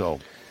 4-3. So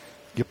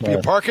you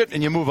park it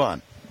and you move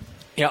on.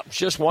 Yeah, it's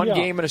just one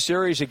game in a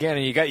series again,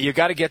 and you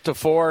got to get to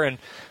 4. And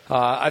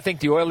I think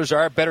the Oilers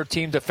are a better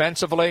team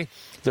defensively.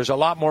 There's a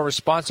lot more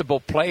responsible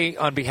play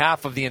on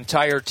behalf of the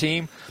entire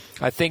team.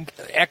 I think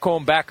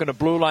Ekholm back on the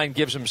blue line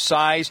gives them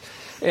size.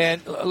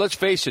 And let's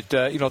face it,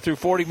 through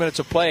 40 minutes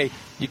of play,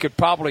 you could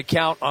probably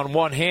count on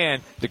one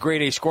hand the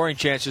grade A scoring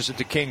chances that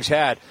the Kings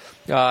had.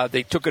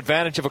 They took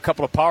advantage of a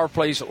couple of power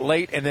plays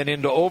late and then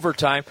into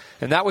overtime,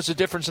 and that was the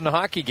difference in the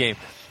hockey game.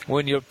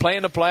 When you play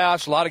in the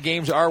playoffs, a lot of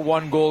games are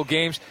one-goal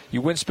games.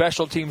 You win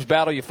special teams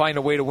battle, you find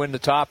a way to win the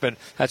top, and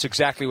that's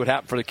exactly what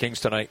happened for the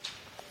Kings tonight.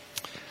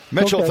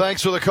 Mitchell,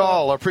 thanks for the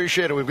call.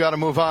 Appreciate it. We've got to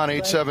move on.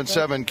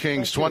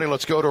 877-KINGS-20.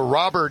 Let's go to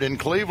Robert in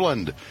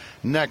Cleveland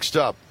next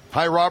up.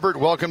 Hi, Robert.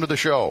 Welcome to the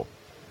show.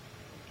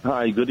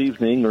 Hi, good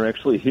evening, or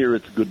actually here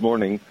it's good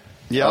morning.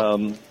 Yeah.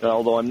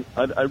 Although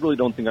I really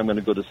don't think I'm going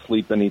to go to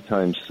sleep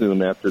anytime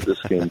soon after this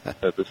game.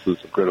 This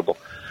was incredible.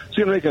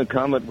 So I'm going to make a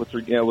comment with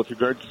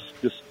regards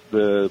to just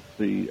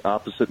the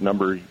opposite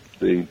number,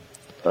 the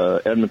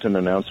Edmonton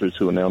announcers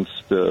who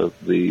announced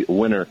the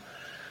winner.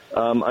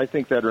 I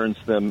think that earns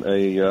them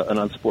an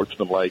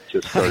unsportsmanlike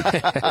to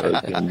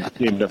start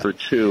game number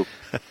 2.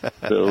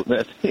 So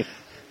that,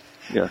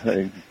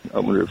 I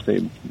wonder if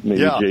Jay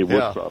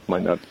Woodcroft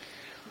might not.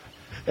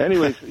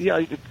 Anyways,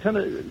 it kind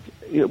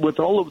of with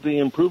all of the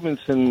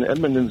improvements in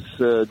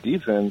Edmonton's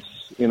defense,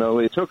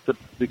 it took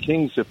the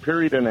Kings a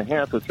period and a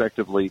half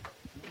effectively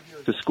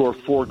to score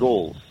 4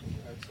 goals.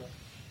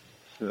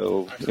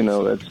 So,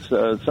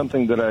 that's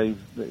something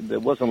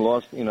that wasn't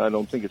lost. I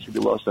don't think it should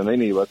be lost on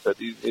any of us. That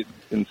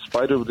in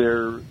spite of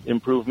their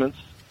improvements,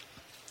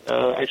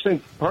 I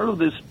think part of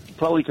this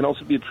probably can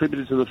also be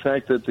attributed to the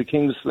fact that the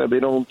Kings, they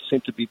don't seem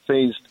to be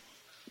fazed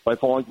by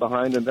falling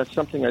behind. And that's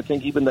something I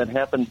think even that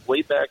happened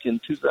way back in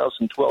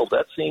 2012.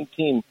 That same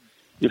team,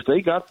 if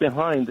they got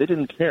behind, they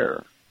didn't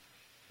care.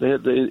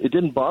 It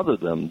didn't bother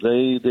them.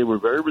 They were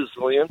very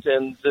resilient.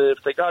 And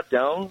if they got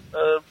down,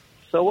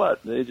 so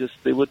what?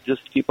 They would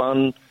just keep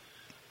on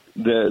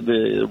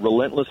the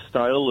relentless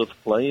style of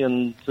play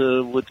and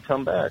would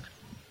come back.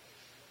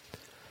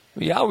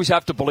 You always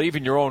have to believe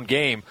in your own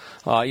game.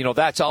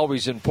 That's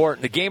always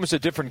important. The game is a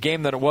different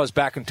game than it was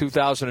back in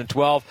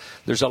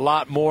 2012. There's a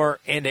lot more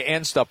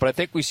end-to-end stuff, but I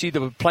think we see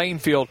the playing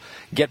field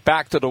get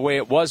back to the way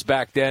it was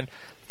back then.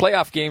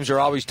 Playoff games are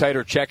always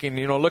tighter checking.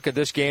 Look at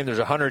this game. There's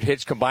 100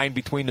 hits combined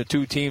between the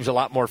two teams, a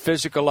lot more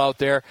physical out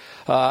there.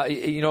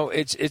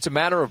 It's a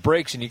matter of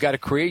breaks, and you got to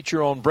create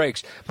your own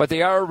breaks. But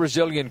they are a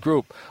resilient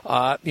group.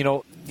 When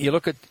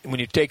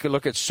you take a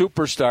look at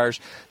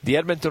superstars, the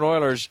Edmonton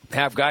Oilers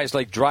have guys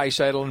like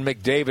Draisaitl and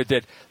McDavid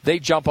that they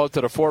jump out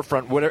to the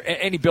forefront, whatever,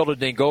 any building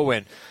they go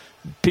in.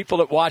 People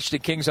that watch the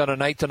Kings on a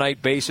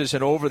night-to-night basis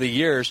and over the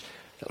years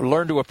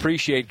learn to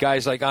appreciate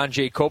guys like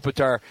Anze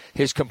Kopitar,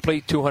 his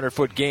complete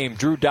 200-foot game.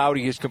 Drew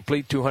Doughty, his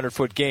complete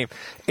 200-foot game.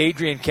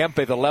 Adrian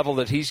Kempe, the level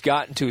that he's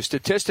gotten to.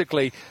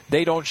 Statistically,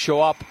 they don't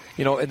show up,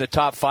 in the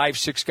top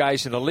 5-6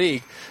 guys in the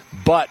league,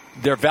 but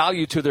their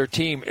value to their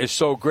team is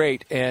so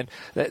great. And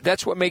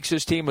that's what makes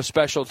this team a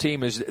special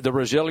team, is the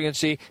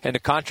resiliency and the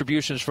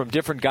contributions from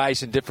different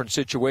guys in different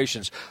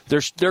situations.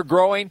 They're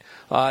growing.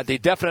 They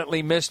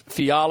definitely missed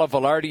Fiala,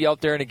 Velarde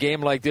out there in a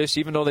game like this,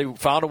 even though they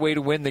found a way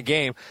to win the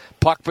game.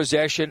 Puck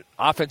possession,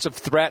 offensive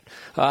threat,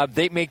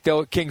 they make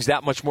the Kings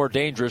that much more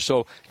dangerous.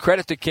 So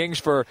credit to Kings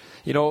for,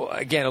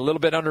 again, a little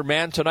bit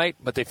undermanned tonight,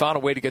 but they found a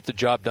way to get the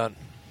job done.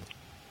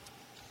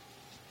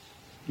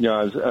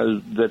 Yeah,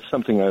 that's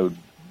something I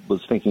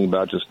was thinking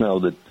about just now,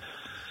 that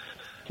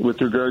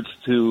with regards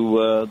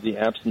to the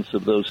absence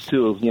of those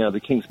two, the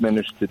Kings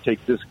managed to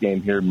take this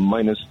game here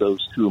minus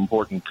those two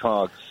important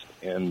cogs.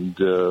 And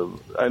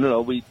I don't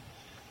know,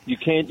 you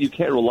can't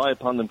rely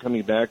upon them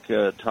coming back.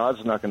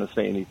 Todd's not going to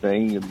say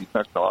anything, and he's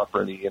not going to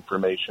offer any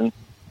information.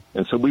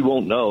 And so we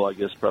won't know, I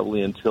guess,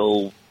 probably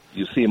until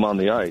you see him on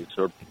the ice,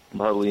 or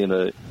probably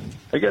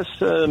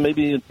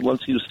maybe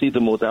once you see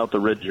them without the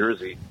red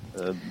jersey,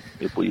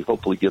 if we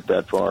hopefully get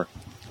that far.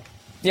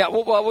 Yeah,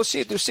 well, we'll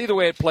see the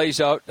way it plays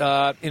out.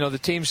 The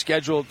team's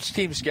scheduled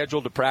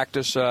to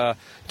practice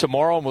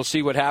tomorrow, and we'll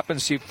see what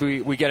happens. See if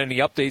we get any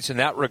updates in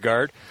that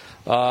regard.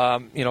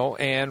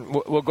 And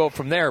we'll go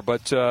from there.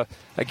 But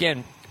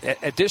again,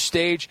 at this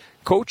stage,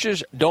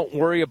 coaches don't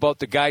worry about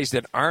the guys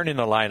that aren't in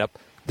the lineup.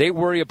 They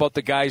worry about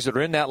the guys that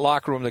are in that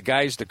locker room, the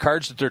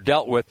cards that they're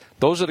dealt with.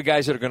 Those are the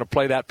guys that are going to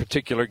play that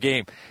particular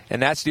game.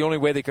 And that's the only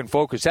way they can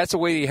focus. That's the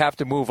way you have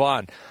to move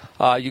on.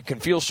 You can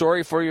feel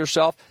sorry for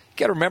yourself. You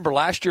got to remember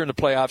last year in the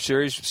playoff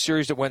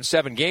series that went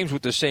 7 games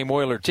with the same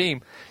Oiler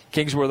team,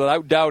 Kings were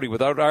without Doughty,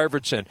 without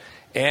Arvidsson,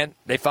 and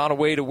they found a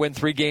way to win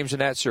 3 games in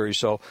that series.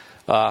 So,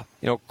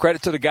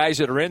 credit to the guys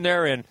that are in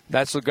there, and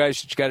that's the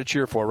guys that you got to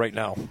cheer for right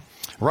now.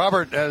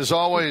 Robert, as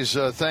always,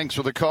 thanks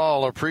for the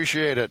call.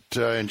 Appreciate it.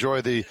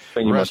 Enjoy the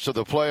rest of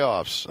the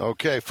playoffs.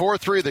 Okay,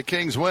 4-3, the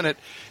Kings win it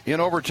in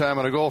overtime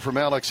on a goal from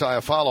Alex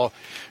Iafallo.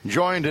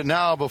 Joined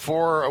now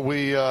before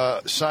we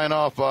sign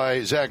off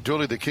by Zach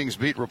Dooley, the Kings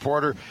beat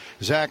reporter.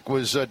 Zach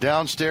was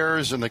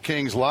downstairs in the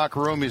Kings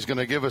locker room. He's going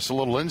to give us a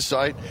little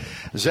insight.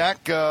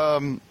 Zach,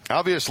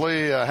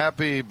 obviously a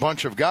happy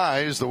bunch of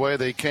guys, the way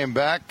they came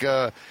back.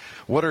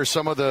 What are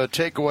some of the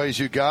takeaways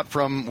you got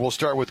from, we'll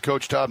start with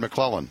Coach Todd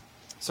McClellan.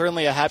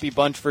 Certainly a happy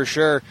bunch for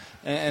sure.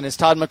 And as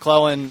Todd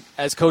McClellan,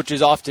 as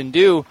coaches often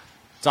do,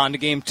 it's on to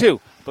game 2.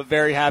 But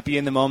very happy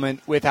in the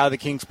moment with how the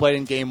Kings played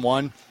in game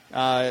 1.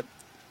 The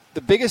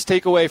biggest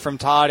takeaway from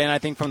Todd, and I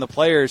think from the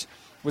players,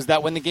 was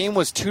that when the game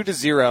was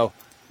 2-0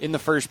 in the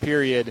first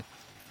period,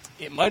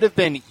 it might have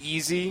been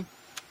easy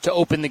to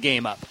open the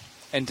game up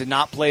and to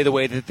not play the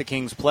way that the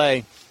Kings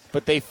play.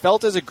 But they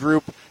felt as a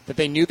group that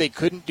they knew they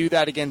couldn't do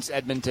that against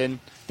Edmonton.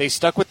 They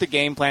stuck with the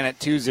game plan at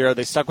 2-0.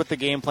 They stuck with the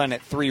game plan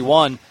at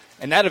 3-1.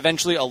 And that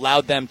eventually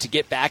allowed them to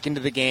get back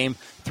into the game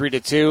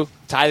 3-2,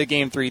 tie the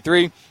game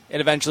 3-3, and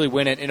eventually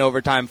win it in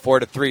overtime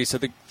 4-3. So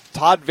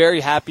Todd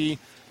very happy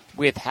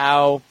with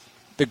how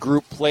the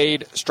group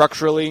played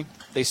structurally.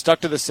 They stuck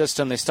to the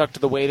system. They stuck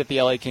to the way that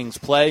the LA Kings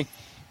play.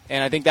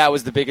 And I think that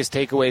was the biggest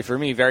takeaway for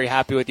me. Very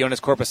happy with Jonas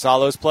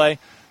Korpisalo's play,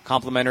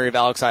 complimentary of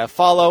Alex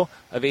Iafallo,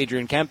 of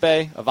Adrian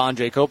Kempe, of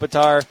Anze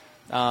Kopitar.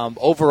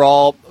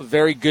 Overall, a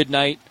very good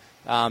night.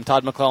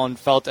 Todd McClellan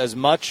felt as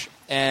much.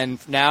 And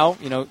now,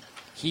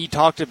 he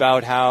talked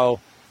about how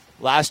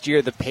last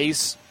year the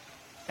pace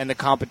and the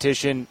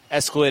competition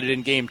escalated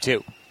in Game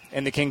 2,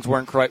 and the Kings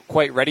weren't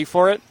quite ready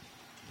for it.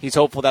 He's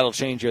hopeful that'll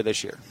change here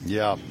this year.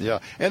 Yeah.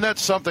 And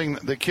that's something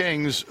the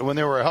Kings, when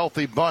they were a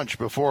healthy bunch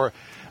before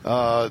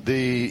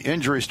the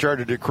injury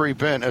started to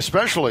creep in,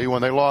 especially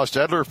when they lost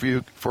Edler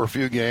for a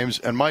few games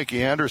and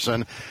Mikey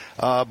Anderson.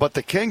 But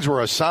the Kings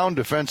were a sound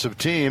defensive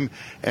team,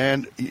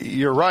 and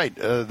you're right.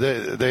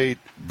 They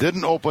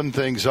didn't open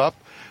things up.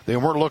 They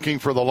weren't looking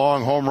for the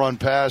long home run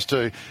pass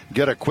to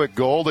get a quick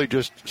goal. They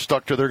just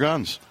stuck to their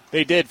guns.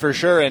 They did, for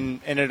sure, and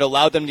it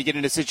allowed them to get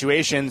into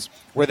situations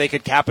where they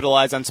could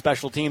capitalize on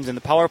special teams. And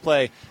the power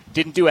play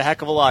didn't do a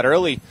heck of a lot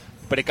early,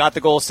 but it got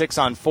the goal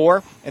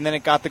 6-on-4, and then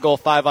it got the goal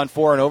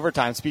 5-on-4 in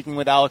overtime. Speaking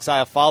with Alex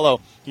Iafallo,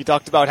 he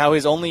talked about how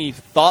his only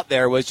thought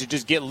there was to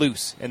just get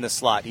loose in the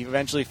slot. He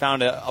eventually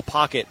found a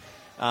pocket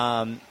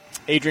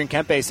Adrian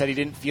Kempe said he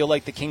didn't feel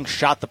like the Kings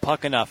shot the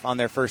puck enough on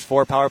their first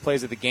 4 power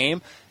plays of the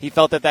game. He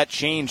felt that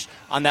changed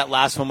on that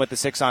last one with the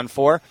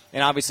 6-on-4,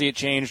 and obviously it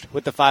changed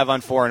with the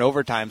 5-on-4 in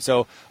overtime.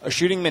 So a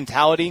shooting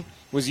mentality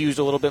was used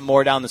a little bit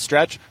more down the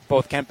stretch.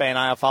 Both Kempe and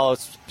Iafallo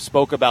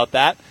spoke about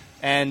that,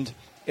 and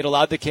it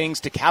allowed the Kings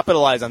to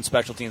capitalize on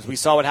special teams. We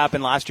saw what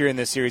happened last year in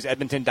this series.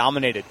 Edmonton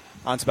dominated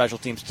on special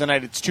teams.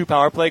 Tonight it's 2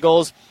 power play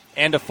goals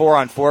and a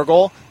 4-on-4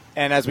 goal.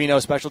 And as we know,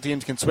 special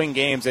teams can swing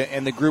games,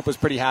 and the group was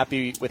pretty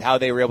happy with how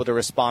they were able to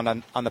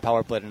respond on the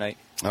power play tonight.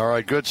 All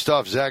right, good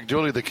stuff. Zach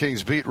Dooley, the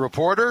Kings beat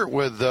reporter,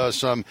 with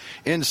some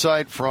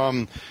insight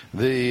from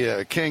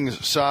the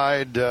Kings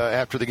side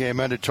after the game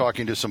ended,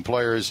 talking to some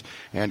players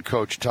and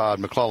Coach Todd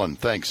McClellan.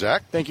 Thanks,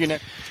 Zach. Thank you,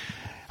 Nick.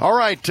 All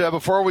right,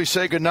 before we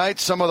say goodnight,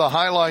 some of the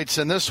highlights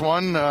in this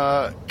one.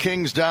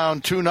 Kings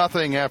down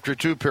 2-0 after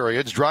 2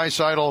 periods.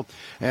 Draisaitl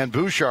and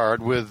Bouchard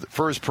with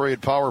first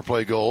period power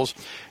play goals.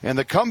 And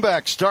the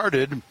comeback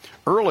started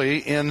early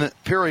in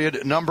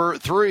period number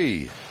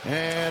 3.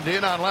 And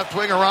in on left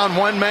wing, around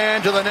one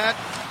man to the net.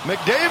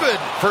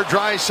 McDavid for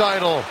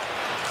Draisaitl.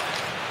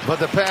 But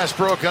the pass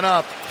broken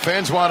up.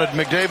 Fans wanted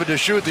McDavid to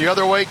shoot the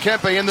other way.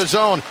 Kempe in the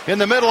zone, in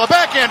the middle, a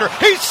backhander.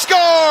 He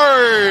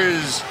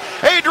scores!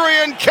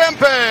 Adrian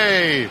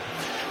Kempe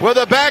with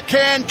a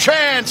backhand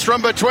chance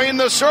from between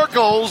the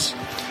circles.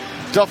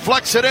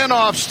 Deflects it in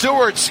off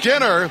Stuart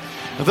Skinner.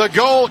 The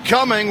goal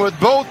coming with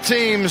both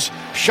teams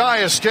shy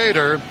a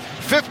skater.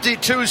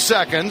 52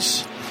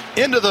 seconds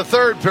into the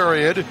third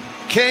period.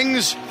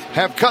 Kings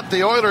have cut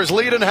the Oilers'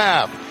 lead in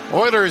half.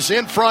 Oilers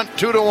in front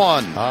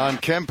 2-1 on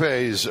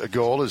Kempe's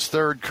goal, his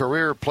third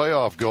career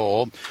playoff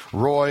goal.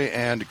 Roy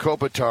and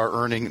Kopitar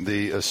earning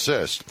the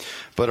assist.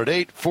 But at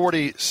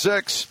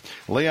 8:46,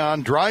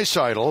 Leon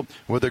Draisaitl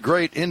with a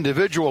great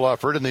individual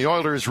effort, and the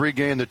Oilers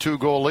regain the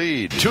 2-goal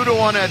lead.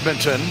 2-1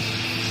 Edmonton.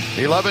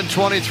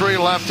 11:23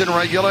 left in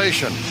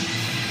regulation.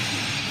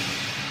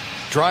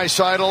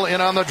 Draisaitl in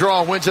on the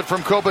draw, wins it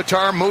from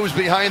Kopitar, moves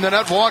behind the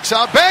net, walks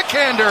out,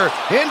 backhander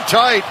in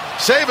tight.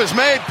 Save is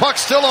made, puck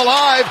still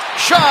alive,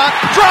 shot,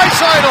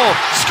 Draisaitl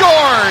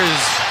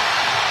scores!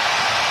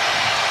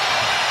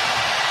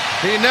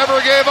 He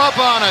never gave up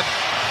on it.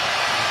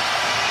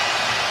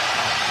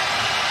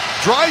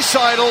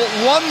 Draisaitl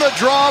won the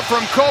draw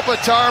from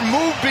Kopitar,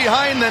 moved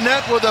behind the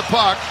net with the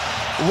puck,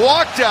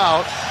 walked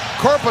out.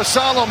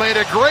 Korpisalo made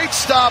a great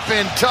stop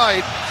in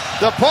tight.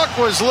 The puck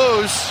was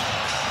loose.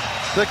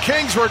 The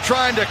Kings were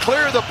trying to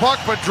clear the puck,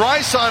 but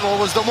Draisaitl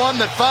was the one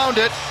that found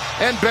it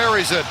and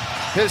buries it.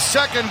 His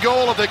second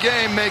goal of the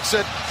game makes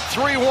it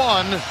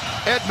 3-1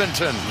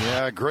 Edmonton.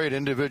 Yeah, great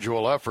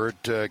individual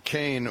effort.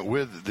 Kane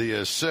with the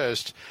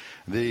assist.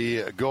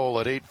 The goal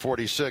at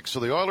 8:46. So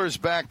the Oilers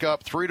back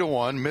up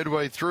 3-1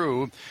 midway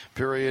through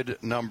period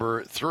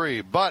number 3.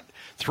 But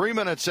 3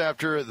 minutes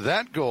after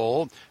that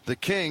goal, the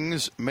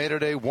Kings made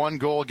it a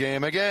 1-goal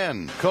game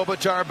again.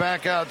 Kopitar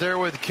back out there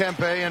with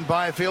Kempe and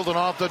Byfield, and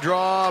off the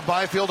draw,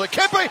 Byfield to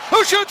Kempe,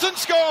 who shoots and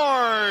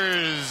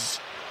scores!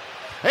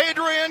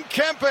 Adrian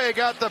Kempe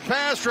got the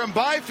pass from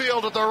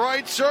Byfield at the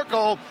right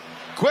circle.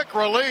 Quick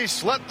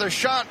release, let the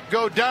shot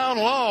go down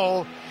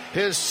low.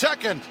 His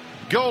second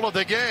goal of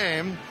the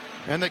game.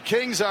 And the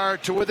Kings are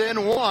to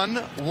within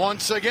 1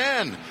 once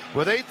again.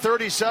 With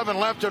 8:37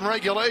 left in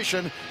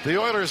regulation,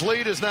 the Oilers'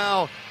 lead is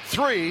now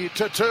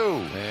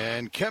 3-2.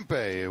 And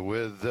Kempe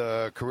with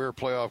career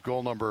playoff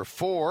goal number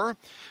 4.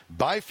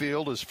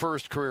 Byfield his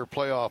first career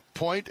playoff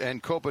point,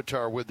 and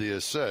Kopitar with the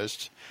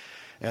assist.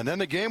 And then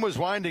the game was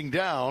winding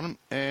down,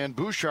 and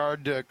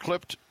Bouchard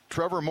clipped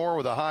Trevor Moore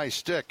with a high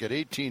stick at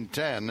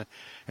 18:10.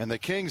 And the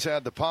Kings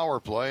had the power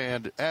play,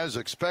 and as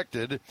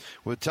expected,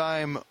 with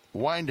time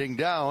winding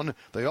down,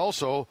 they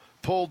also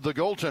pulled the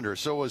goaltender.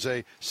 So it was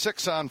a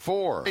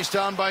 6-on-4. He's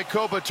down by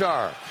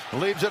Kopitar.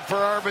 Leaves it for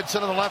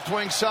Arvidsson on the left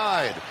wing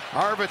side.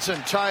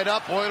 Arvidsson tied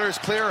up. Oilers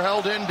clear,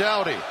 held in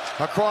Doughty.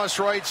 Across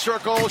right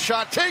circle,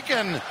 shot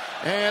taken,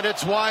 and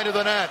it's wide of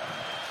the net.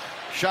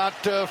 Shot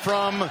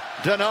from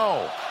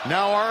Danault.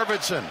 Now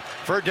Arvidsson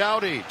for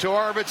Doughty to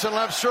Arvidsson,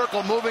 left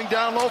circle, moving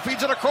down low,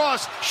 feeds it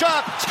across.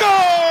 Shot,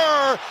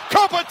 score!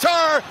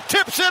 Kopitar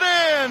tips it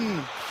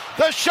in.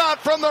 The shot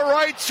from the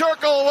right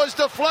circle was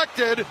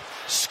deflected.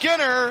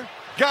 Skinner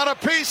got a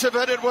piece of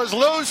it. It was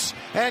loose,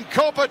 and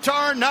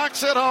Kopitar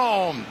knocks it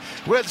home.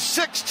 With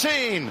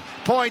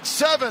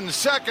 16.7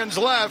 seconds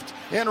left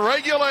in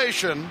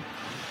regulation,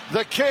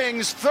 the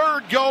Kings'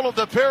 third goal of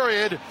the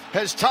period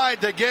has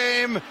tied the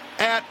game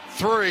at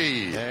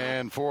 3.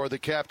 And for the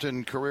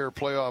captain, career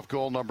playoff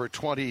goal number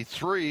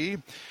 23,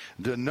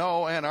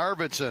 Danault and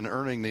Arvidsson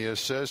earning the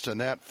assist, and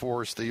that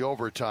forced the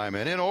overtime.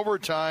 And in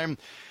overtime,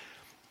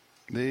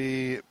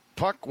 the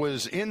puck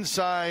was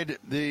inside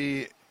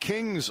the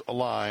Kings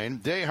line.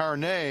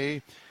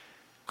 Desharnais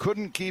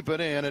couldn't keep it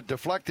in. It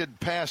deflected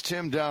past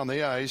him down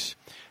the ice,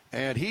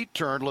 and he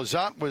turned.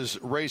 Lizotte was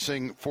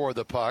racing for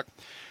the puck.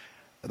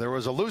 There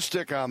was a loose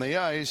stick on the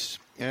ice,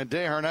 and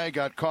Desharnais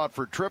got caught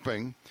for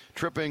tripping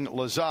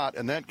Lizotte,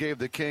 and that gave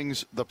the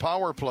Kings the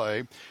power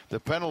play. The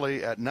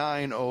penalty at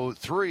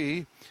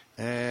 9:03,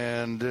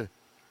 and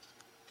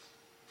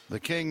the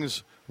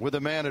Kings, with a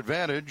man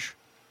advantage,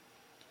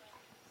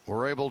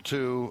 were able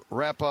to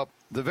wrap up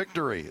the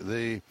victory.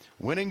 The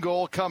winning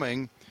goal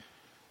coming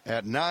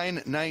at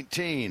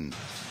 9:19.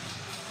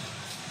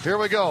 Here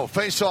we go.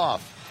 Face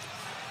off.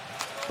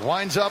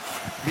 Winds up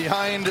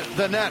behind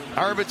the net.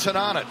 Arvidsson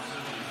on it.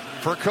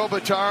 For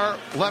Kopitar,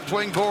 left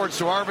wing boards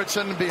to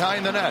Arvidsson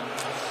behind the net.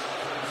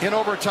 In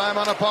overtime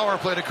on a power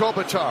play to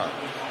Kopitar.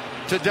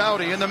 To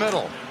Doughty in the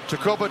middle. To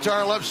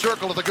Kopitar, left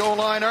circle at the goal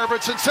line.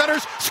 Arvidsson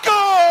centers.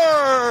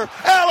 Score!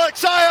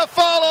 Alex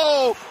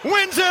Iafallo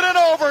wins it in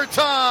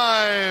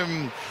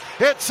overtime.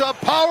 It's a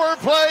power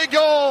play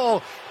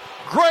goal.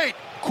 Great,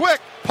 quick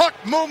puck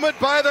movement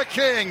by the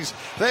Kings.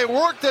 They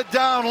worked it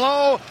down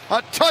low.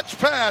 A touch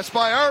pass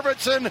by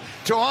Arvidsson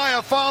to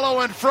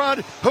Iafallo in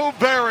front, who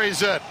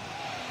buries it.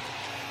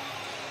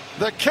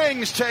 The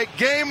Kings take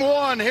game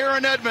one here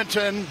in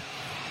Edmonton.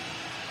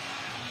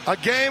 A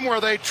game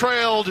where they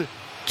trailed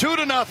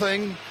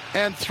 2-0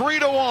 and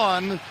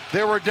 3-1.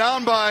 They were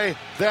down by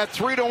that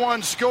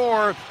 3-1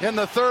 score in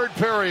the third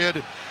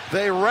period.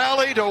 They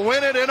rally to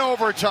win it in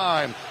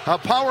overtime. A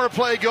power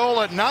play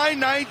goal at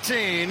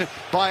 9:19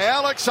 by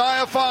Alex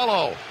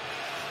Iafallo.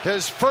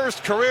 His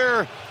first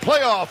career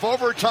playoff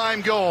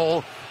overtime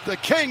goal. The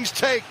Kings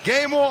take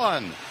game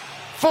one,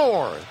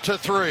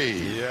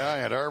 4-3. Yeah,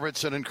 and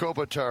Arvidsson and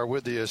Kopitar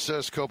with the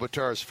assist.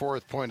 Kopitar's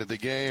fourth point of the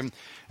game,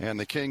 and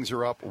the Kings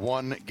are up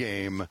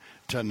 1-0.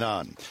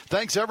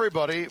 Thanks,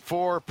 everybody,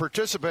 for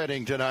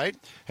participating tonight.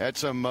 Had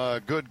some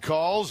good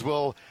calls.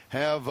 We'll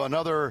have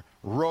another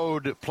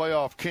road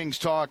playoff Kings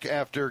talk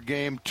after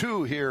Game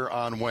 2 here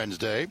on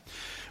Wednesday.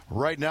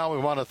 Right now, we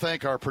want to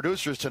thank our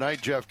producers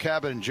tonight, Jeff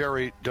Cabot and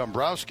Jerry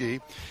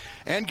Dombrowski.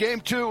 And Game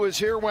 2 is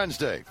here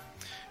Wednesday.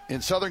 In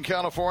Southern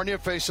California,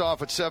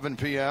 face-off at 7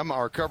 p.m.,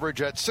 our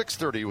coverage at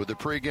 6:30 with the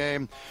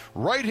pregame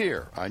right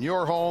here on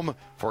your home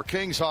for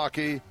Kings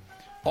hockey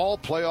all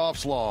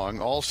playoffs long,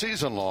 all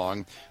season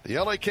long, the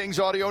LA Kings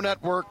Audio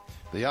Network,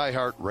 the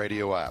iHeart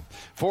Radio app.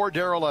 For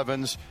Daryl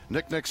Evans,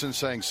 Nick Nickson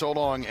saying so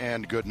long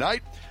and good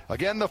night.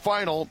 Again, the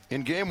final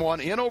in Game 1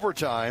 in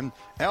overtime,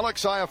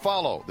 Alex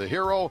Iafallo, the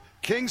hero,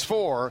 Kings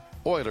 4,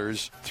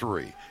 Oilers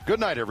 3. Good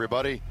night,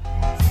 everybody.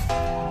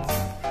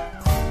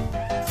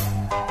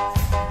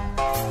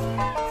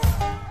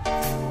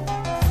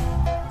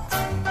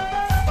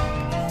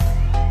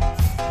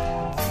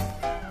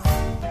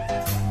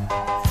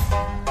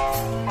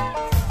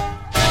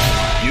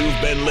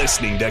 Been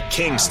listening to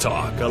Kings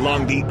Talk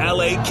along the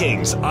LA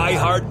Kings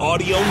iHeart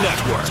Audio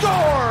Network.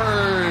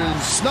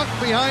 Scores! Snuck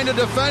behind a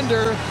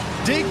defender,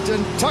 deked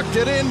and tucked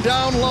it in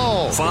down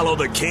low. Follow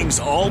the Kings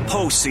all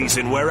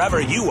postseason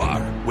wherever you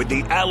are with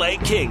the LA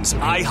Kings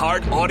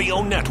iHeart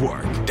Audio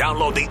Network.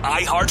 Download the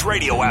iHeart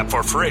Radio app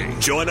for free.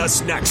 Join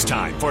us next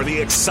time for the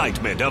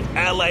excitement of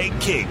LA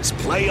Kings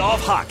playoff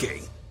hockey.